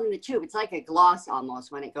it called in the tube? It's like a gloss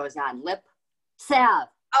almost when it goes on. Lip salve.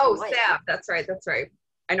 Oh, salve. That's right.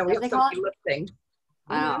 I know we have so many lip things.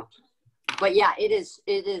 Wow. But yeah, it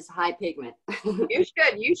is high pigment. You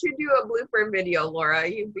should do a blooper video, Laura.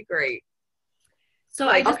 You'd be great. So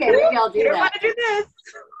maybe I'll do that. You don't want to do this.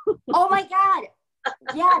 Oh my god.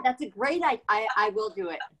 Yeah, that's a great idea. I will do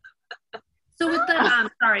it. So with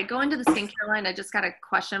the going to the skincare line, I just got a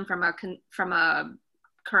question from a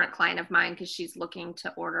current client of mine, because she's looking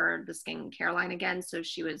to order the skincare line again. So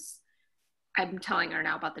I'm telling her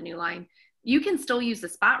now about the new line. You can still use the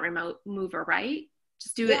spot remover, right?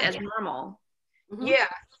 Just do it as normal. Mm-hmm. Yeah.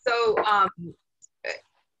 So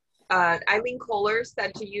Eileen Kohler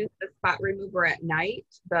said to use the spot remover at night.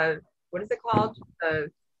 What is it called? The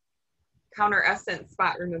Counter Essence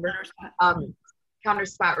spot remover. Counter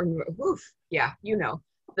spot remover. Oof. Yeah,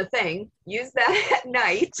 the thing. Use that at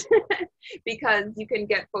night because you can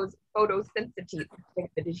get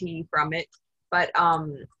photosensitivity from it. But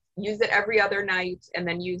use it every other night, and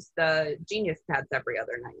then use the Genius pads every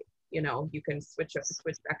other night. You can switch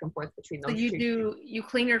back and forth between those. So you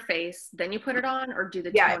clean your face, then you put it on, or do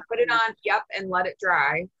the put it on, and let it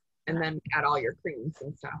dry, and then add all your creams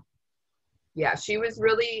and stuff. Yeah, she was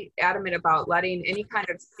really adamant about letting any kind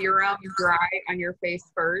of serum dry on your face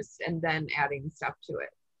first, and then adding stuff to it.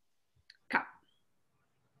 Okay.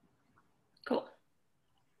 Cool.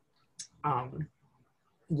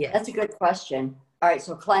 Yeah, that's a good question. All right,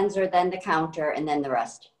 so cleanser, then the counter, and then the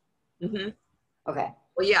rest. Mm-hmm. Okay.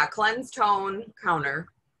 Well, yeah, cleanse, tone, counter.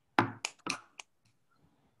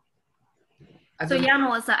 So yeah,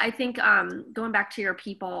 Melissa, I think going back to your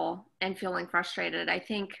people and feeling frustrated, I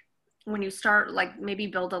think when you start, like, maybe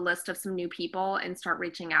build a list of some new people and start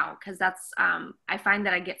reaching out, because that's I find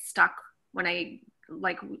that I get stuck when I,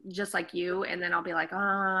 like, just like you, and then I'll be like,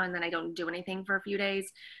 and then I don't do anything for a few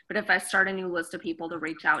days. But if I start a new list of people to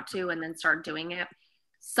reach out to and then start doing it,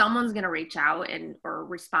 someone's going to reach out or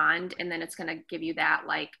respond, and then it's going to give you that,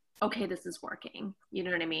 like, okay, this is working. You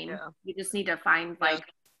know what I mean? Yeah. You just need to find like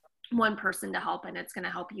one person to help, and it's going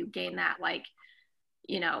to help you gain that, like,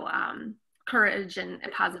 courage and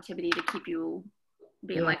positivity to keep you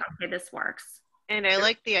being like, okay, this works. And I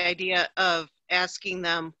like the idea of asking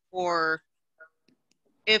them for,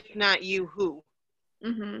 if not you, who.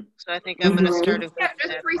 Mm-hmm. So I think I'm going to start. Just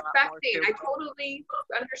respecting. I totally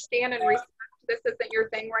understand and respect. This isn't your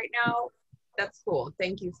thing right now. That's cool.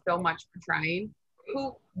 Thank you so much for trying.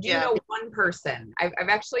 Who do you know? One person. I've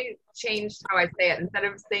actually changed how I say it. Instead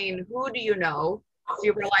of saying who do you know, so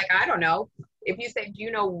you were like, I don't know. If you say, do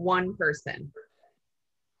you know one person?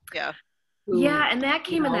 Yeah. Yeah, and that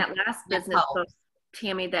came in that last business. So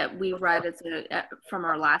Tammy, that we read from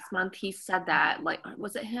our last month. He said that, like,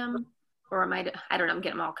 was it him or I don't know, I'm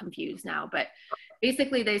getting them all confused now, but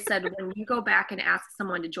basically they said when you go back and ask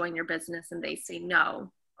someone to join your business and they say no,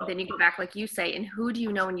 then you go back, like you say, and who do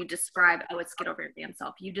you know when you describe, oh, it's get over your damn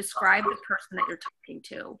self. You describe the person that you're talking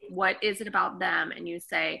to. What is it about them? And you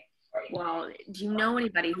say, well, do you know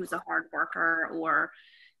anybody who's a hard worker or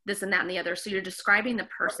this and that and the other? So you're describing the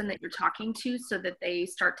person that you're talking to so that they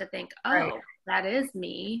start to think, oh, right, that is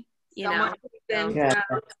me. Someone who's in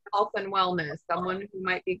health and wellness, someone who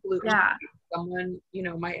might be gluten free, someone, you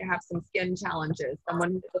know, might have some skin challenges,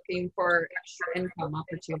 someone who's looking for extra income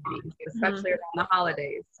opportunities, especially around the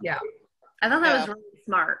holidays. Yeah. I thought that was really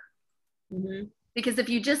smart. Because if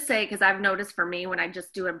you just say, because I've noticed for me, when I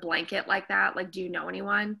just do a blanket like that, like, do you know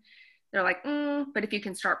anyone? They're like, but if you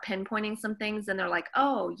can start pinpointing some things, then they're like,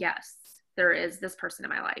 oh, yes, there is this person in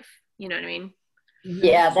my life. You know what I mean?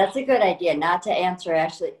 Yeah, that's a good idea. Not to answer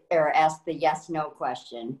actually or ask the yes, no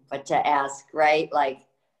question, but to ask, right? Like,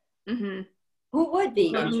 who would be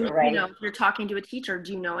interested, right? You know, if you're talking to a teacher,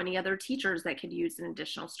 do you know any other teachers that could use an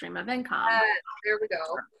additional stream of income? There we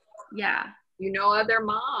go. Yeah. You know, other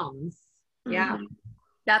moms. Yeah.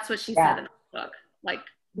 That's what she said in the book. Like,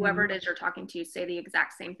 whoever it is you're talking to, say the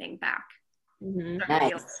exact same thing back. Nice.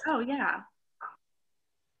 Like, oh, yeah.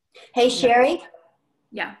 Hey, Sherry?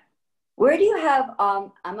 Yeah. Where do you have,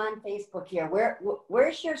 I'm on Facebook here.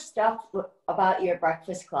 Where's your stuff about your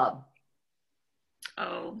breakfast club?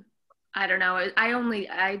 Oh, I don't know.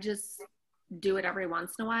 I just do it every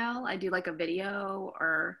once in a while. I do like a video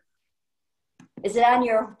or. Is it on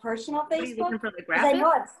your personal Facebook? Are you looking for the graphics? I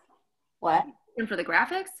know it's, what? Looking for the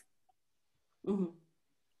graphics?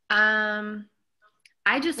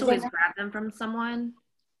 I just always grab them from someone.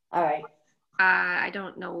 All right. I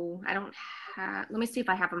don't know. Let me see if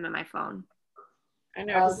I have them in my phone. I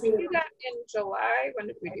know. Did we do that in July? When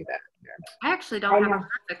did we do that? I actually don't have a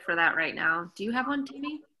graphic for that right now. Do you have one,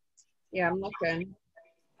 Tammy? Yeah, I'm looking.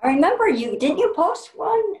 I remember didn't you post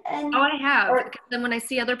one? I have. Then when I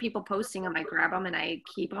see other people posting them, I grab them and I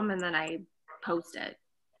keep them and then I post it.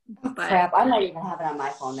 But crap, I might even have it on my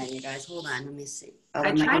phone then, you guys. Hold on, let me see.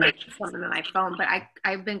 I tried to keep something on my phone, but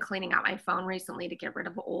I've been cleaning out my phone recently to get rid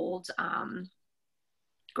of old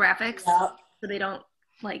graphics so they don't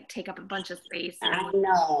like take up a bunch of space. I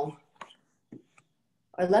know.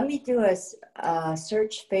 Or let me do a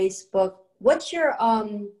search Facebook. What's your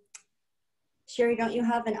Sherry, don't you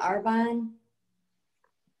have an Arbonne?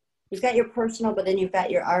 You've got your personal, but then you've got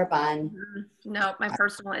your Arbonne. No, my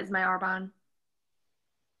personal is my Arbonne.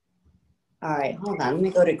 All right, hold on. Let me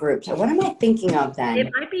go to groups. What am I thinking of then?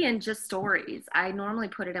 It might be in just stories. I normally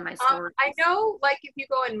put it in my stories. I know, like if you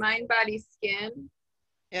go in Mind, Body, Skin,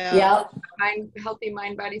 Healthy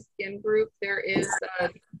Mind, Body, Skin group, there is,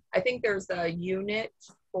 I think there's a unit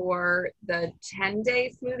for the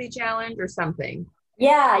 10-day smoothie challenge or something.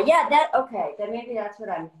 Yeah, okay. Then maybe that's what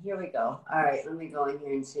here we go. All right, let me go in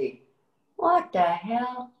here and see. What the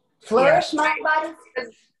hell? Flourish Mind, Body?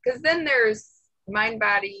 Because then there's Mind,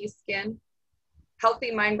 Body, Skin.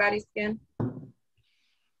 Healthy Mind, Body, Skin.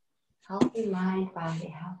 Healthy Mind,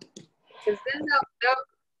 Body, Healthy. Because then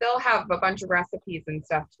they'll have a bunch of recipes and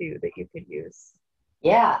stuff too that you could use.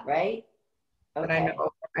 Yeah, right? Okay. But I know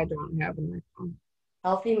I don't have in my phone.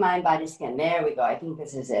 Healthy Mind, Body, Skin. There we go. I think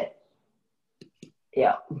this is it.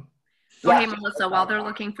 Yeah. Hey, Melissa, while they're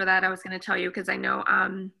looking for that, I was going to tell you, because I know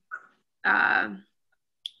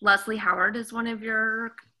Leslie Howard is one of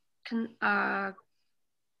your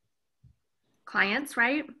clients,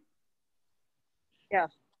 right? Yeah.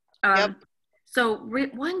 So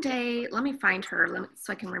one day, let me find her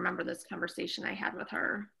so I can remember this conversation I had with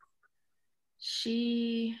her.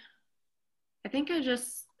 I think I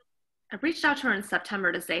reached out to her in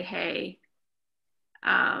September to say, hey,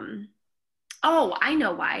 I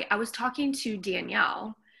know why. I was talking to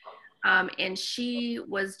Danielle, and she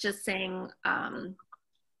was just saying,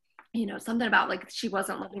 something about like she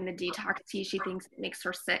wasn't loving the detox tea. She thinks it makes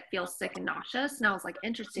her feel sick and nauseous. And I was like,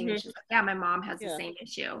 interesting. And she's like, yeah, my mom has the same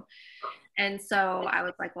issue. And so I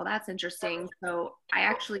was like, well, that's interesting. So I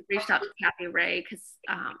actually reached out to Kathy Ray because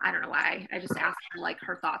I don't know why. I just asked her like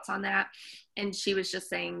her thoughts on that. And she was just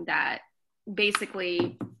saying that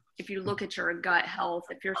basically, if you look at your gut health,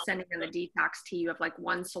 if you're sending in the detox tea, you have like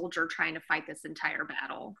one soldier trying to fight this entire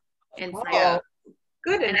battle. And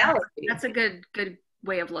good analogy. That's a good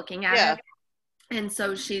way of looking at it. And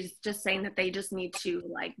so she's just saying that they just need to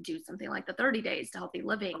like do something like the 30 days to healthy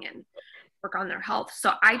living and work on their health.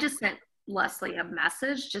 So I just sent Leslie a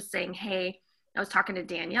message just saying, hey, I was talking to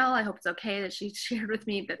Danielle. I hope it's okay that she shared with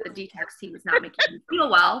me that the detox tea was not making me feel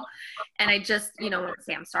well. And I just, you know,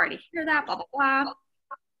 say, I'm sorry to hear that, blah, blah, blah.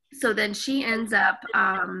 So then she ends up,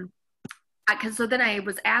 so then I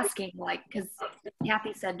was asking, like, because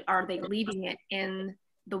Kathy said, are they leaving it in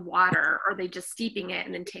the water? Or are they just steeping it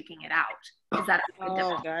and then taking it out? Is that a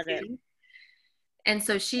different got it. And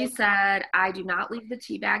so she said, I do not leave the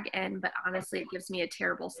tea bag in, but honestly, it gives me a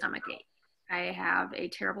terrible stomach ache. I have a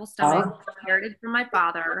terrible stomach inherited from my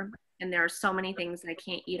father, and there are so many things that I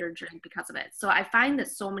can't eat or drink because of it. So I find that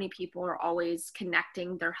so many people are always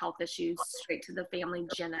connecting their health issues straight to the family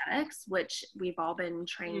genetics, which we've all been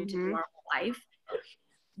trained to do our whole life.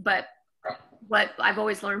 But what I've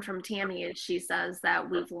always learned from Tammy is she says that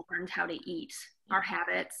we've learned how to eat. Our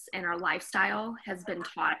habits and our lifestyle has been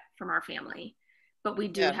taught from our family, but we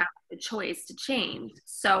do have the choice to change.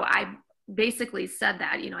 So I basically said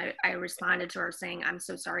that, you know, I responded to her saying, I'm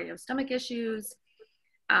so sorry you have stomach issues.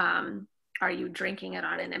 Are you drinking it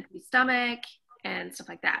on an empty stomach and stuff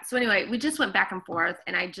like that? So anyway, we just went back and forth,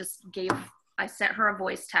 and I sent her a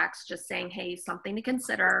voice text just saying, hey, something to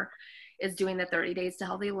consider is doing the 30 days to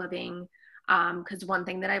healthy living. Because one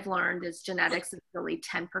thing that I've learned is genetics is really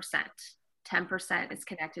 10%. 10% is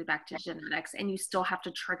connected back to genetics, and you still have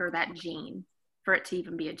to trigger that gene for it to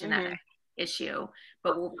even be a genetic issue.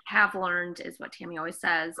 But what we have learned is what Tammy always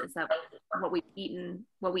says, is that what we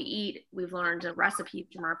eat, we've learned a recipe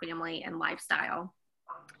from our family and lifestyle.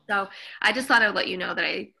 So I just thought I'd let you know that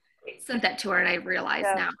I sent that to her, and I realized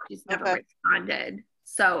now she's never responded.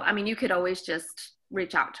 So, I mean, you could always just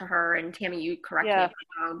reach out to her, and Tammy, you correct me if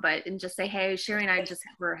I'm wrong, but and just say, hey, Sherry and I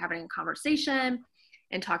were having a conversation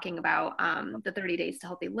and talking about the 30 days to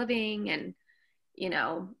healthy living, and, you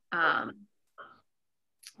know,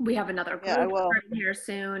 we have another group here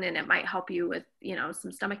soon, and it might help you with, you know,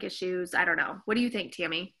 some stomach issues. I don't know. What do you think,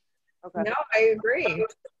 Tammy? Okay. No, I agree.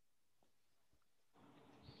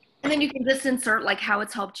 And then you can just insert like how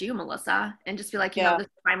it's helped you, Melissa, and just be like, you know, this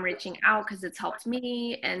I'm reaching out because it's helped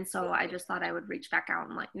me. And so I just thought I would reach back out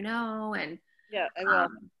and let you know. And I will.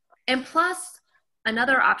 And plus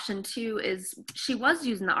another option too is she was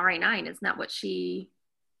using the RA9. Isn't that what she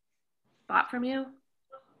bought from you?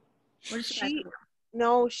 What did she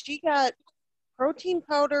No, she got protein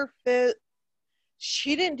powder,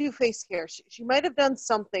 she didn't do face care. She might have done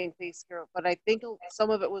something face care, but I think some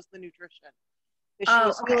of it was the nutrition. She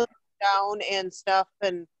was feeling down and stuff,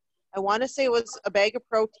 and I want to say it was a bag of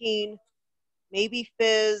protein, maybe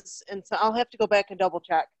fizz, and so I'll have to go back and double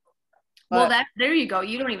check. But, well, there you go.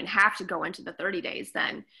 You don't even have to go into the 30 days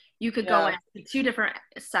then. You could go into two different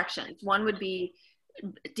sections. One would be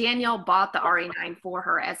Danielle bought the RA9 for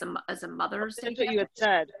her as a mother's day. That's what you had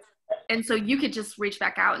said. And so you could just reach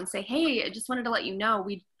back out and say, hey, I just wanted to let you know,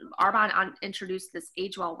 Arbonne introduced this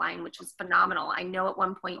Age Well line, which was phenomenal. I know at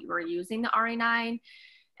one point you were using the RA9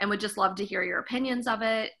 and would just love to hear your opinions of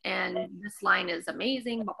it. And this line is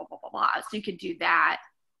amazing, blah, blah, blah, blah, blah. So you could do that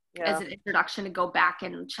as an introduction to go back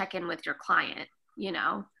and check in with your client, you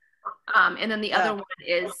know. And then the other one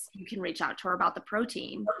is you can reach out to her about the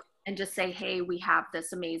protein and just say, hey, we have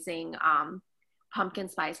this amazing pumpkin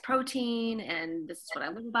spice protein, and this is what I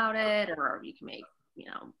love about it. Or you can make, you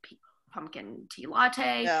know, pumpkin tea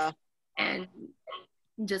latte and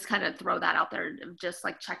just kind of throw that out there, just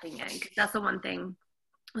like checking in. 'Cause that's the one thing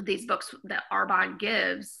with these books that Arbonne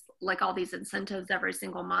gives, like all these incentives every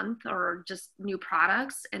single month or just new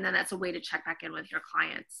products. And then that's a way to check back in with your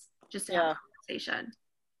clients, just to have a conversation.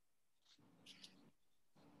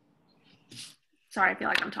 Sorry, I feel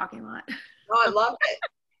like I'm talking a lot. Oh, I love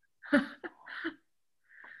it.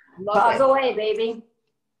 Talk away, baby.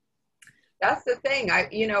 That's the thing.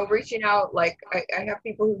 Reaching out, like I have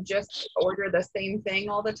people who just order the same thing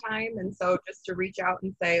all the time. And so just to reach out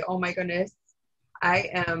and say, oh my goodness, I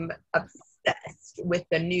am obsessed with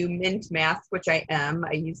the new mint mask, which I am.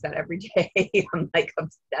 I use that every day. I'm like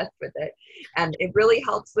obsessed with it. And it really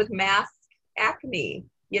helps with mask acne,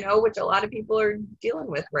 you know, which a lot of people are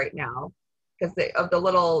dealing with right now because of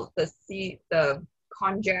the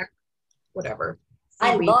konjac, whatever.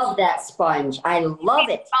 I love that sponge. I love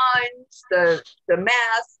it. Sponge, the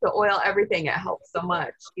mask, the oil, everything. It helps so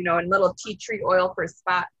much, you know, and little tea tree oil for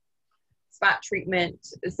spot treatment.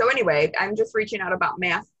 So anyway, I'm just reaching out about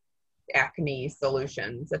mask acne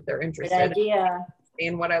solutions if they're interested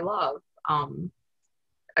in what I love.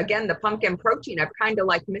 Again, the pumpkin protein, I've kind of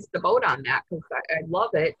like missed the boat on that because I love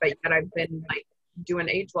it, but yet I've been like doing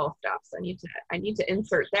Age Well stuff. So I need to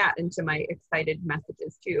insert that into my excited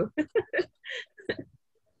messages too.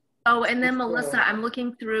 Oh, and then Melissa, I'm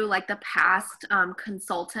looking through like the past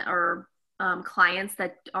consultant or clients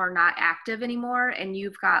that are not active anymore, and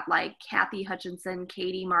you've got like Kathy Hutchinson,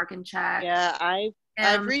 Katie Markincheck. Yeah,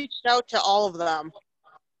 I've reached out to all of them.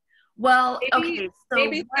 Well, maybe, okay, so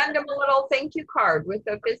maybe send them a little thank you card with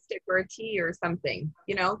a fish stick or a tea or something,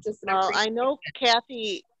 you know, just an I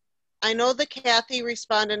know the Kathy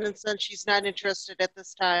responded and said she's not interested at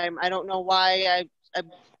this time. I don't know why.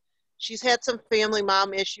 She's had some family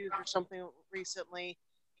mom issues or something recently.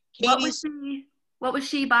 Katie's, what was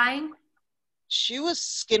she buying? she was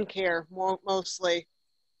skincare mostly.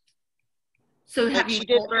 So have you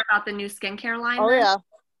told her about the new skincare line? Oh, then? yeah.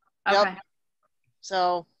 Okay. Yep.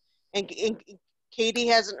 So, and Katie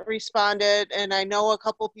hasn't responded, and I know a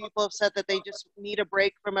couple people have said that they just need a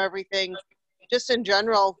break from everything, just in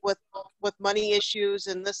general with money issues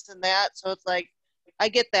and this and that. So it's like, I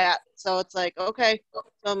get that. So it's like, okay, so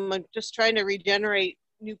I'm just trying to regenerate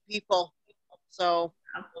new people. So.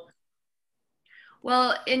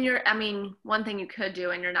 Well, one thing you could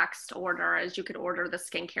do in your next order is you could order the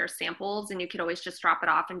skincare samples, and you could always just drop it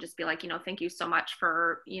off and just be like, thank you so much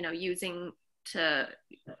for, using to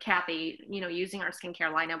Kathy, using our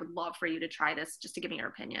skincare line. I would love for you to try this, just to give me your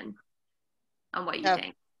opinion on what you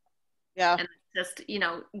think. Yeah. And just,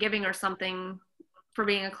 giving her something for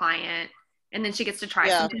being a client, and then she gets to try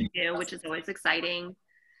something new, which is always exciting.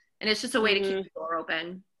 And it's just a way to keep the door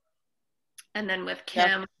open. And then with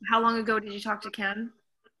Kim, how long ago did you talk to Kim?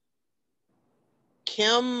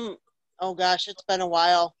 Kim, oh gosh, it's been a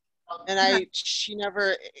while. And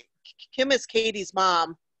Kim is Katie's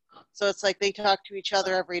mom. So it's like they talk to each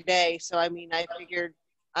other every day. So, I figured,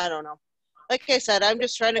 I don't know. Like I said, I'm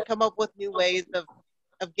just trying to come up with new ways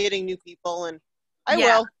of getting new people, and I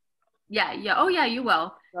will. Yeah. Oh, yeah, you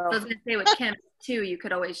will. So I was going to say with Kim, too, you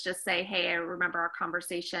could always just say, hey, I remember our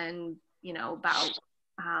conversation, about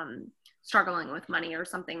struggling with money or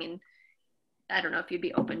something. And I don't know if you'd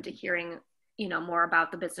be open to hearing, more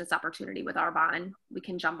about the business opportunity with Arbonne. We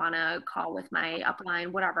can jump on a call with my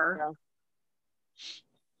upline, whatever. Yeah.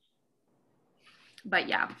 But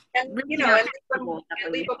yeah, and leave them with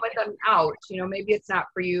an out. Maybe it's not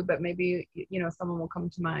for you, but maybe someone will come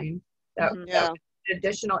to mind. That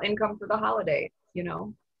additional income for the holiday.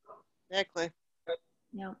 Exactly.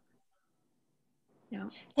 Yeah.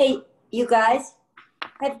 Hey, you guys,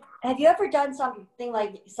 have you ever done something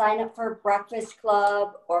like sign up for Breakfast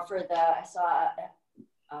Club or for I saw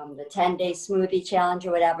the 10-day smoothie challenge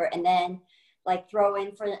or whatever, and then like throw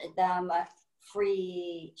in for them a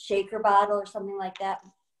free shaker bottle or something like that?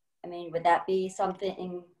 Would that be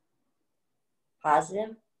something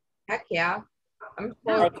positive? Heck yeah. I'm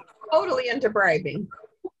totally into bribing.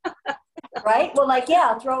 Right? Well,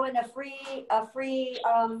 I'll throw in a free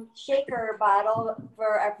shaker bottle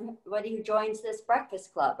for everybody who joins this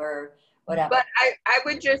Breakfast Club or whatever. But I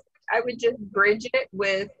would just bridge it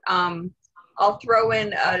with I'll throw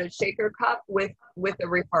in a shaker cup with a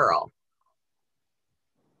referral.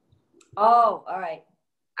 Oh, all right.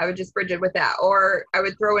 I would just bridge it with that, or I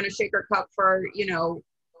would throw in a shaker cup for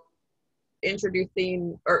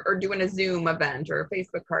introducing or doing a Zoom event or a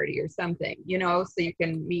Facebook party or something, so you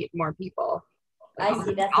can meet more people. I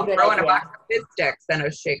see. That's I'll a good throw idea. in a box of fish sticks and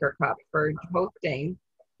a shaker cup for hosting,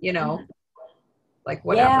 like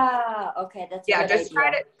whatever. Yeah. Okay. That's a good just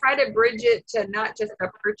idea. try to bridge it to not just a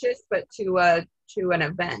purchase, but to an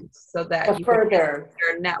event, so that you can get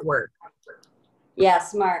your network. Yeah.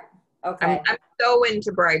 Smart. Okay. I'm so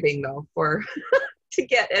into bribing though to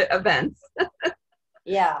get events.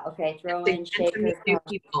 Yeah. Okay. Throw in shaker new cup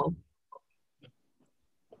people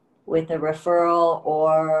with a referral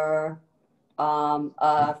or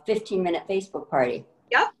a 15-minute Facebook party.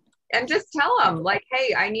 Yep. And just tell them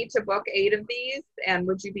hey, I need to book 8 of these, and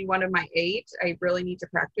would you be one of my 8? I really need to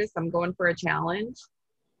practice. I'm going for a challenge.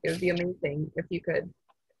 It would be amazing if you could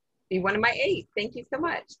be one of my 8. Thank you so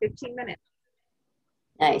much. 15 minutes.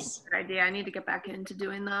 Nice. Good idea. I need to get back into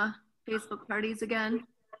doing the Facebook parties again.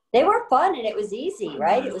 They were fun and it was easy,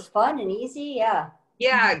 right? It was fun and easy. Yeah.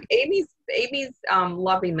 Yeah. Amy's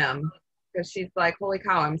loving them because she's like, holy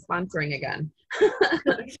cow, I'm sponsoring again.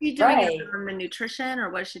 Is she doing it around the nutrition,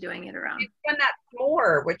 or what is she doing it around? She's doing that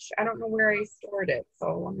s'more, which I don't know where I stored it.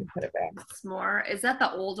 So let me put it back. S'more? Is that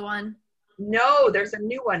the old one? No, there's a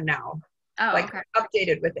new one now. Oh, okay.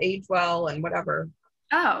 Updated with Age Well and whatever.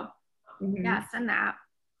 Oh, yeah, send that.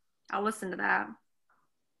 I'll listen to that.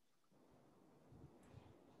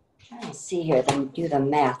 Let's see here. Then do the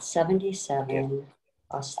math. 77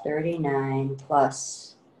 plus 39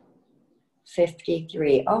 plus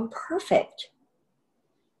 53. Oh, perfect.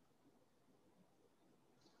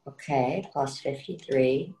 Okay, plus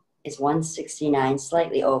 53 is 169,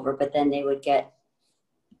 slightly over, but then they would get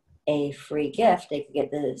a free gift. They could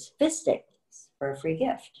get the fish stick for a free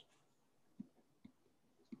gift.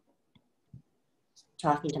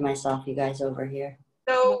 Talking to myself, you guys over here.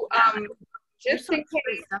 So There's just some in free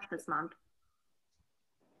case, stuff this month.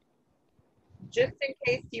 just in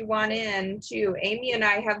case you want in too, Amy and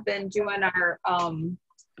I have been doing our,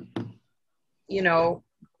 you know,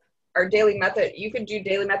 our daily method. You can do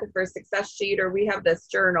daily method for a success sheet, or we have this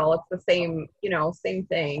journal. It's the same, you know, same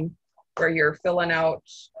thing where you're filling out,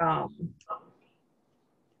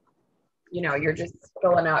 you know, you're just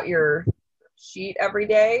filling out your sheet every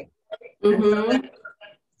day. Mm-hmm.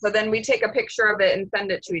 So then we take a picture of it and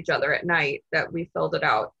send it to each other at night that we filled it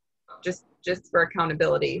out, just for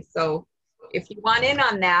accountability. So if you want in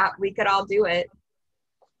on that, we could all do it.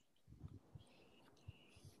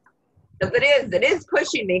 Because it is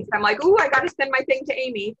pushing me. I'm like, ooh, I got to send my thing to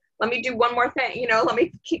Amy. Let me do one more thing, you know, let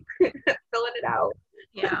me keep filling it out.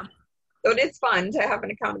 Yeah. So it is fun to have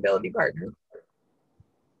an accountability partner.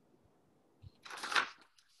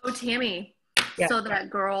 Oh, Tammy. Yeah. So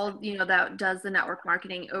that girl, you know, that does the network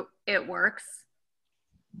marketing, It Works,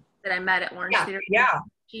 that I met at Orange Theory. Yeah.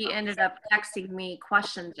 She ended up texting me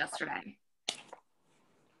questions yesterday,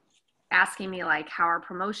 asking me like how our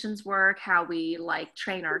promotions work, how we like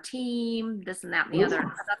train our team, this and that and the other. I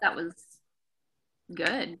thought that was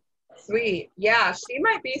good. Sweet. Yeah, she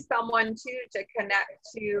might be someone too to connect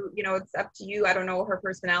to, you know, it's up to you. I don't know her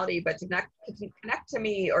personality, but to connect to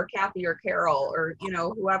me or Kathy or Carol or, you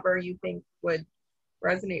know, whoever you think would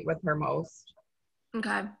resonate with her most.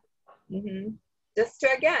 Okay. Mm-hmm. Just to,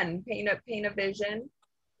 again, paint a vision.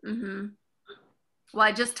 Mm-hmm. Well,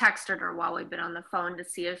 I just texted her while we've been on the phone to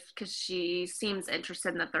see if, because she seems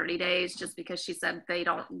interested in the 30 days, just because she said they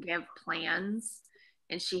don't give plans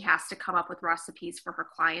and she has to come up with recipes for her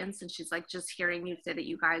clients. And she's like, just hearing you say that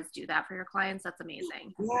you guys do that for your clients, that's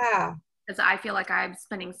amazing. Yeah. Because I feel like I'm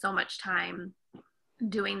spending so much time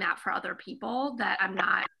doing that for other people that I'm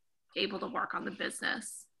not able to work on the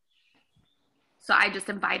business. So I just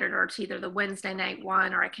invited her to either the Wednesday night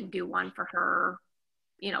one, or I can do one for her,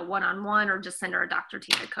 you know, one-on-one, or just send her a Dr.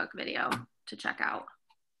 Tina Cook video to check out.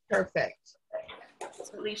 Perfect.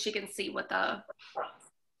 So at least she can see what the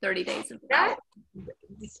 30 days is about.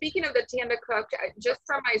 Speaking of the Tanda Cook, just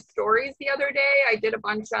from my stories the other day, I did a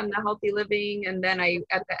bunch on the healthy living, and then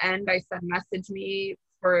at the end I said message me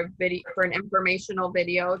for a video, for an informational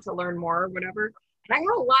video to learn more or whatever. And I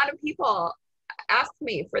had a lot of people ask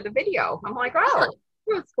me for the video. I'm like, oh,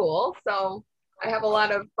 that's cool. So I have a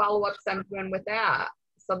lot of follow-ups I'm doing with that.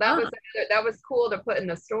 So that was cool to put in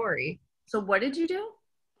the story. So what did you do?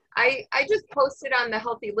 I just posted on the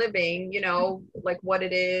healthy living, you know, like what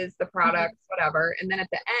it is, the products, whatever. And then at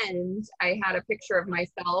the end, I had a picture of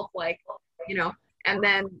myself, like, you know, and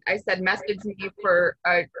then I said, message me for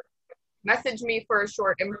a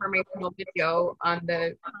short informational video on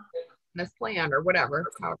this plan or whatever,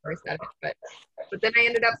 however I said it. But then I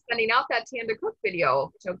ended up sending out that Tanda Cook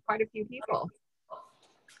video to quite a few people.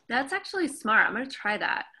 That's actually smart. I'm going to try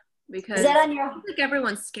that. Because is that on your... I think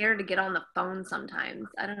everyone's scared to get on the phone sometimes.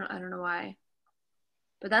 I don't know why.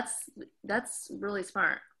 But that's really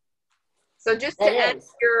smart. So just to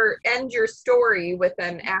end your story with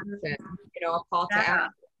an action, you know, a call to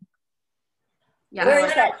action. Yeah. Where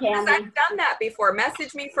is that, Tammy? I've done that before.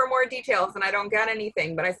 Message me for more details, and I don't get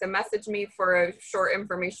anything. But I said message me for a short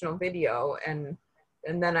informational video, and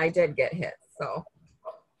then I did get hit. So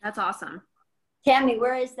that's awesome. Tammy,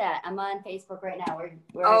 where is that? I'm on Facebook right now. Where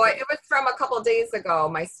it was from a couple days ago,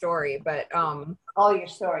 my story, but oh, your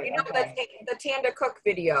story. You know, okay. the Tanda Cook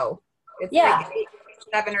video. It's like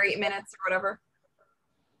 7 or 8 minutes or whatever.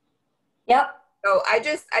 Yep. So I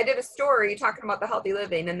did a story talking about the healthy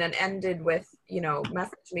living, and then ended with, you know,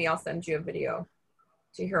 message me, I'll send you a video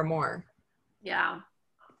to hear more. Yeah.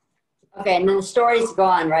 Okay, and then the story's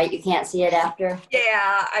gone, right? You can't see it after?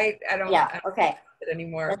 Yeah, I don't. Yeah. Okay. It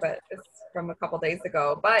anymore, but it's from a couple days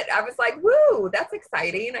ago. But I was like, woo, that's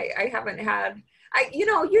exciting. I haven't had,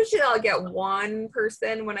 usually I'll get one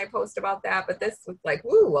person when I post about that, but this was like,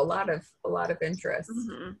 woo, a lot of interest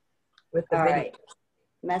with the video. Right.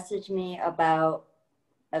 Message me about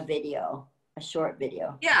a video, a short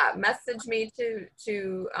video. Yeah, message me to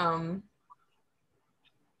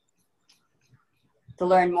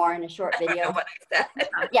learn more in a short video. I don't know what I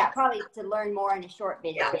said. Yeah, probably to learn more in a short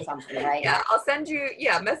video or something, right? Yeah, I'll send you,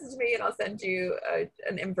 message me and I'll send you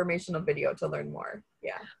an informational video to learn more.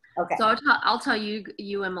 Yeah. Okay. So I'll tell you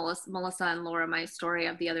and Melissa and Laura my story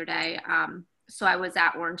of the other day. So I was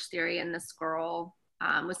at Orange Theory, and this girl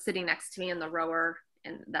was sitting next to me in the rower,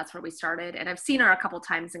 and that's where we started. And I've seen her a couple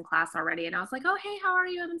times in class already. And I was like, oh, hey, how are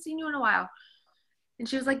you? I haven't seen you in a while. And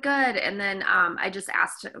she was like, good. And then I just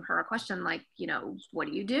asked her a question like, you know, what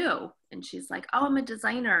do you do? And she's like, oh, I'm a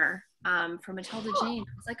designer for Matilda Jane.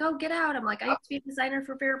 I was like, oh, get out. I'm like, I used to be a designer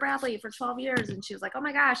for Vera Bradley for 12 years. And she was like, oh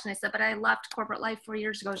my gosh. And I said, but I left corporate life 4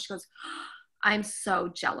 years ago. She goes, I'm so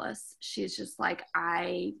jealous. She's just like,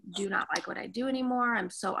 I do not like what I do anymore. I'm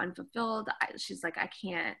so unfulfilled. She's like, I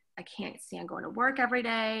can't stand going to work every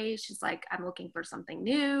day. She's like, I'm looking for something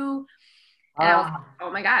new. And I was like,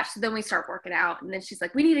 oh my gosh. So then we start working out. And then she's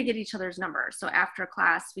like, we need to get each other's number. So after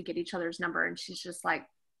class, we get each other's number. And she's just like,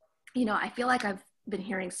 you know, I feel like I've been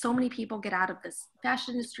hearing so many people get out of this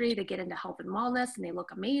fashion industry. They get into health and wellness and they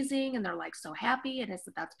look amazing. And they're like so happy. And I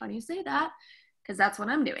said, that's funny you say that because that's what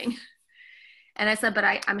I'm doing. And I said, but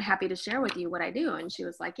I'm happy to share with you what I do. And she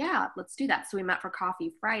was like, yeah, let's do that. So we met for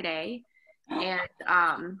coffee Friday. And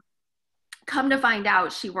come to find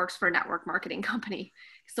out, she works for a network marketing company.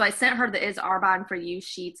 So I sent her the Is Arbonne for You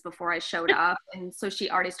sheets before I showed up. And so she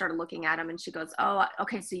already started looking at them and she goes, oh,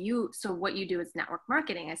 okay. So what you do is network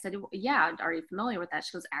marketing. I said, yeah, are you familiar with that?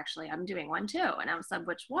 She goes, actually, I'm doing one too. And I was like,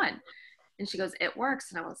 which one? And she goes, It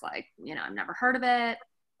Works. And I was like, you know, I've never heard of it.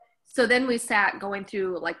 So then we sat going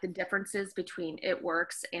through like the differences between It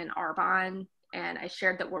Works and Arbonne. And I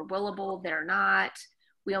shared that we're Willable. They're not.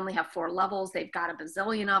 We only have 4 levels. They've got a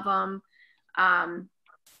bazillion of them.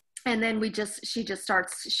 And then she just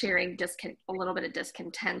starts sharing a little bit of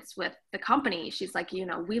discontents with the company. She's like, you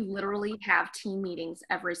know, we literally have team meetings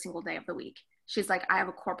every single day of the week. She's like, I have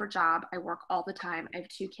a corporate job. I work all the time. I have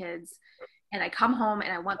 2 kids and I come home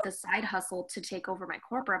and I want this side hustle to take over my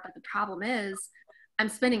corporate. But the problem is I'm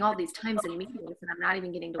spending all these times in meetings and I'm not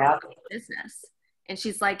even getting to work on the business. And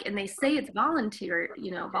she's like, and they say it's voluntary,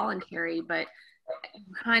 but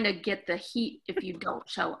you kind of get the heat if you don't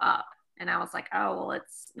show up. And I was like, oh, well,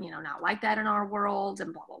 it's, you know, not like that in our world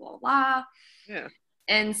and blah, blah, blah, blah. Yeah.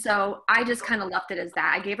 And so I just kind of left it as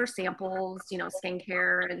that. I gave her samples, you know,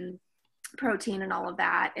 skincare and protein and all of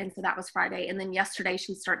that. And so that was Friday. And then yesterday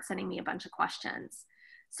she started sending me a bunch of questions.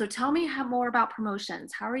 So tell me more about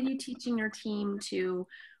promotions. How are you teaching your team to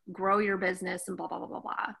grow your business and blah, blah, blah, blah,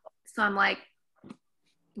 blah. So I'm like,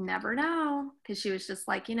 never know. Because she was just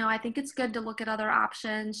like, you know, I think it's good to look at other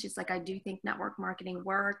options. She's like, I do think network marketing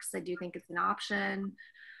works. I do think it's an option.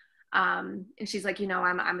 And she's like, you know,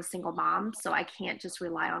 I'm a single mom, so I can't just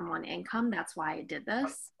rely on one income. That's why I did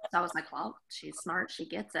this. So I was like, well, she's smart. She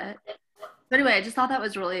gets it. But anyway, I just thought that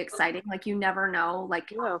was really exciting. Like, you never know,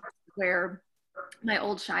 like, where my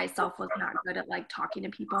old shy self was not good at like talking to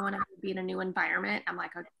people when I would be in a new environment. I'm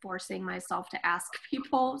like forcing myself to ask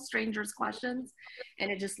people, strangers, questions, and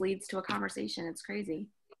it just leads to a conversation. It's crazy.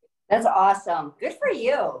 That's awesome. Good for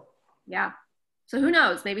you. Yeah. So who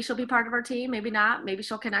knows? Maybe she'll be part of our team. Maybe not. Maybe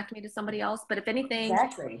she'll connect me to somebody else. But if anything,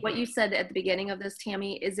 exactly. What you said at the beginning of this,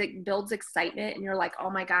 Tammy, is it builds excitement and you're like, oh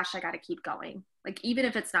my gosh, I got to keep going. Like, even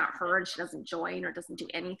if it's not her and she doesn't join or doesn't do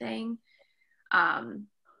anything,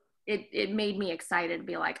 it made me excited to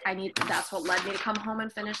be like, that's what led me to come home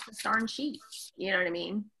and finish this darn sheet. You know what I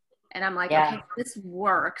mean? And I'm like, okay, this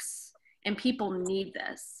works and people need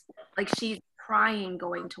this. Like, she's crying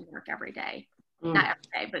going to work every day. Not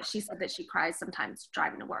every day, but she said that she cries sometimes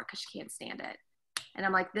driving to work because she can't stand it. And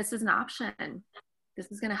I'm like, this is an option.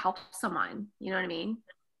 This is going to help someone. You know what I mean?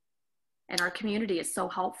 And our community is so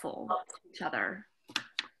helpful to each other.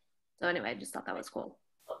 So anyway, I just thought that was cool.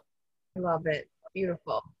 I love it.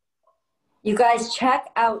 Beautiful. You guys check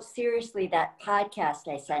out seriously that podcast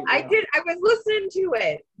I sent you. I did. I was listening to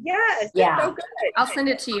it. Yes. Yeah. It's so good. I'll send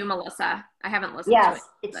it to you, Melissa. I haven't listened to it.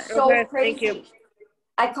 Yes. It's so crazy. Thank you.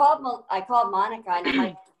 I called Monica and I'm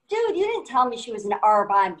like, dude, you didn't tell me she was an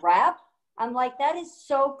Arbonne rep. I'm like, that is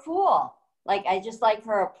so cool. Like, I just like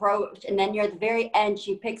her approach. And then near the very end,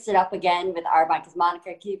 she picks it up again with Arbonne because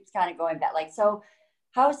Monica keeps kind of going back. Like, so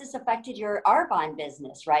how has this affected your Arbonne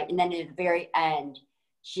business, right? And then at the very end,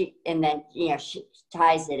 she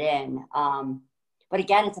ties it in. But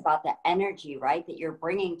again, it's about the energy, right, that you're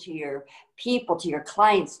bringing to your people, to your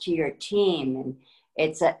clients, to your team. And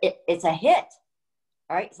it's a hit,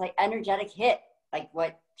 all right? It's like energetic hit, like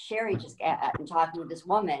what Sherry just got and talking with this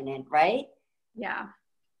woman, and right? Yeah.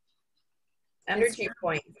 Energy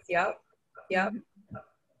points. Yep.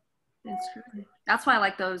 It's true. That's why I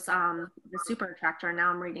like those, the Super Attractor. Now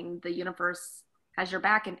I'm reading The Universe Has Your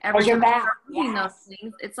Back, and every time I start reading those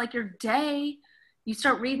things, it's like your day, you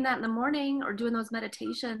start reading that in the morning or doing those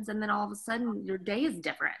meditations, and then all of a sudden your day is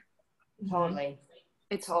different. Totally.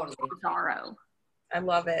 It's totally bizarro. I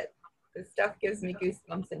love it. This stuff gives me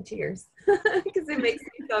goosebumps and tears because it makes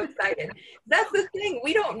me so excited. That's the thing.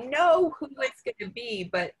 We don't know who it's going to be,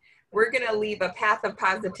 but we're going to leave a path of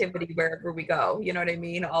positivity wherever we go. You know what I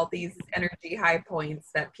mean? All these energy high points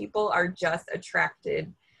that people are just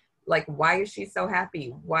attracted. Like, why is she so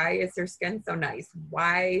happy? Why is her skin so nice?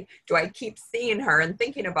 Why do I keep seeing her and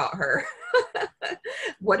thinking about her?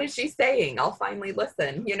 What is she saying? I'll finally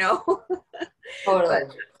listen, you know? Totally.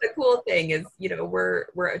 But the cool thing is, you know, we're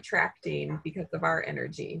attracting because of our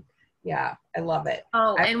energy. Yeah, I love it.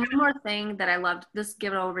 Oh, and one more thing that I loved, this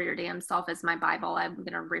Give It Over Your Damn Self is my Bible. I'm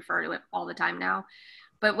going to refer to it all the time now.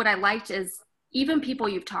 But what I liked is even people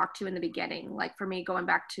you've talked to in the beginning, like for me, going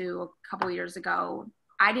back to a couple years ago,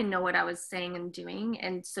 I didn't know what I was saying and doing.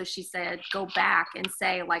 And so she said, go back and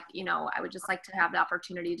say, like, you know, I would just like to have the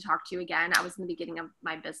opportunity to talk to you again. I was in the beginning of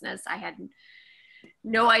my business. I had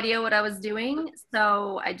no idea what I was doing.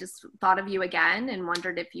 So I just thought of you again and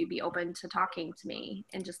wondered if you'd be open to talking to me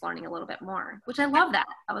and just learning a little bit more, which I love that.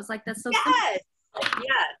 I was like, that's so Yes.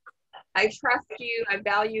 Yes. I trust you. I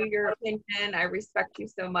value your opinion. I respect you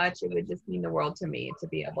so much. It would just mean the world to me to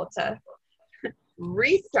be able to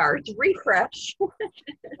restart, refresh.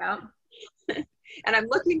 Yeah. And I'm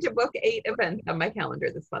looking to book 8 events on my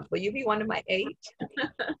calendar this month. Will you be one of my 8?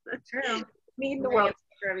 True. Mean the world.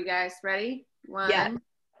 Are you guys ready? 1. Yeah.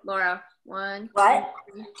 Laura, 1. What?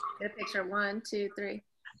 2, 3. Get a picture. 1, 2, 3.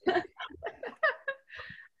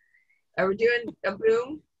 Are we doing a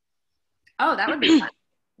boom? Oh, that would be fun.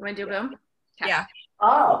 You want to do a boom? Okay. Yeah. Oh.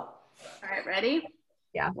 All right, ready?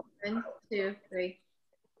 Yeah. 1, 2, 3.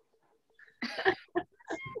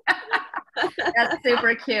 That's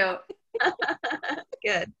super cute.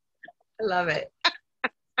 Good. I love it.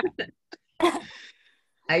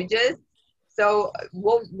 So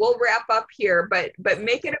we'll wrap up here, but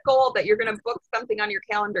make it a goal that you're going to book something on your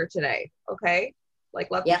calendar today. Okay. Like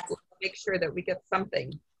let's make sure that we get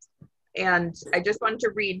something. And I just wanted to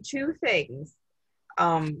read 2 things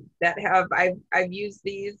that I've used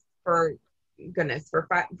these for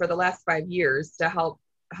the last 5 years to help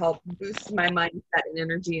boost my mindset and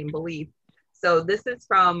energy and belief. So this is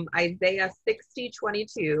from Isaiah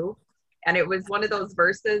 60:22. And it was one of those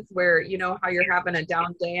verses where, you know, how you're having a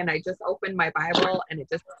down day, and I just opened my Bible and it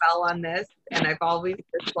just fell on this. And I've always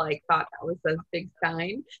just like thought that was a big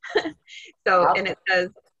sign. And it says,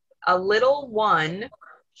 a little one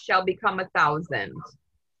shall become 1,000.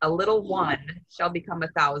 A little one shall become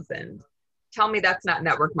 1,000. Tell me that's not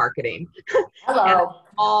network marketing. Hello.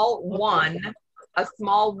 And a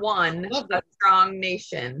small one, a strong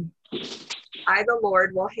nation. I, the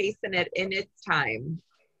Lord, will hasten it in its time.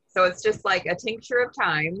 So it's just like a tincture of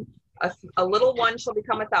time. A little one shall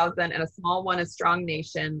become 1,000, and a small one a strong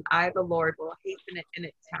nation. I, the Lord, will hasten it in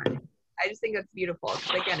its time. I just think that's beautiful.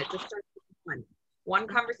 Because again, it just starts with one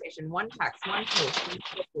conversation, one text, one post,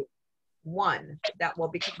 one that will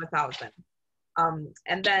become 1,000.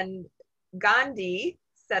 And then Gandhi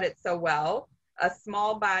said it so well. A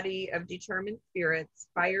small body of determined spirits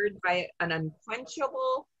fired by an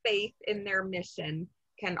unquenchable faith in their mission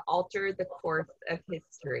can alter the course of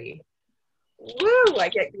history. Woo! I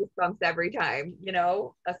get goosebumps every time. You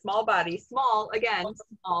know, a small body, small,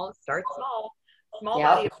 start small. Small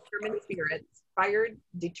body of determined spirits,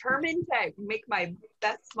 determined to make my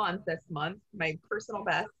best month this month, my personal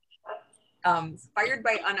best. Fired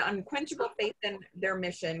by an unquenchable faith in their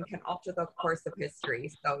mission can alter the course of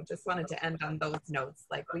history. So just wanted to end on those notes.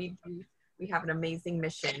 Like we have an amazing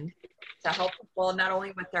mission to help people not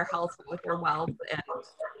only with their health, but with their wealth and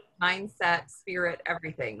mindset, spirit,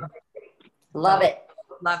 everything. Love it.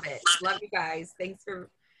 Love it. Love you guys. Thanks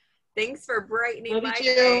for brightening my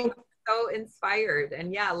day. So inspired.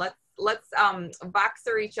 And yeah, let's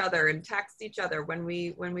Voxer each other and text each other when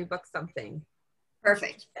we book something.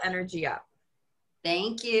 Perfect. Energy up.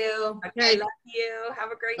 Thank you. Okay, love you.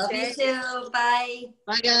 Have a great day. Love you too. Bye.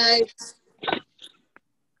 Bye, guys.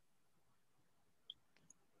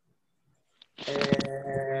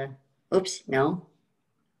 Oops, no.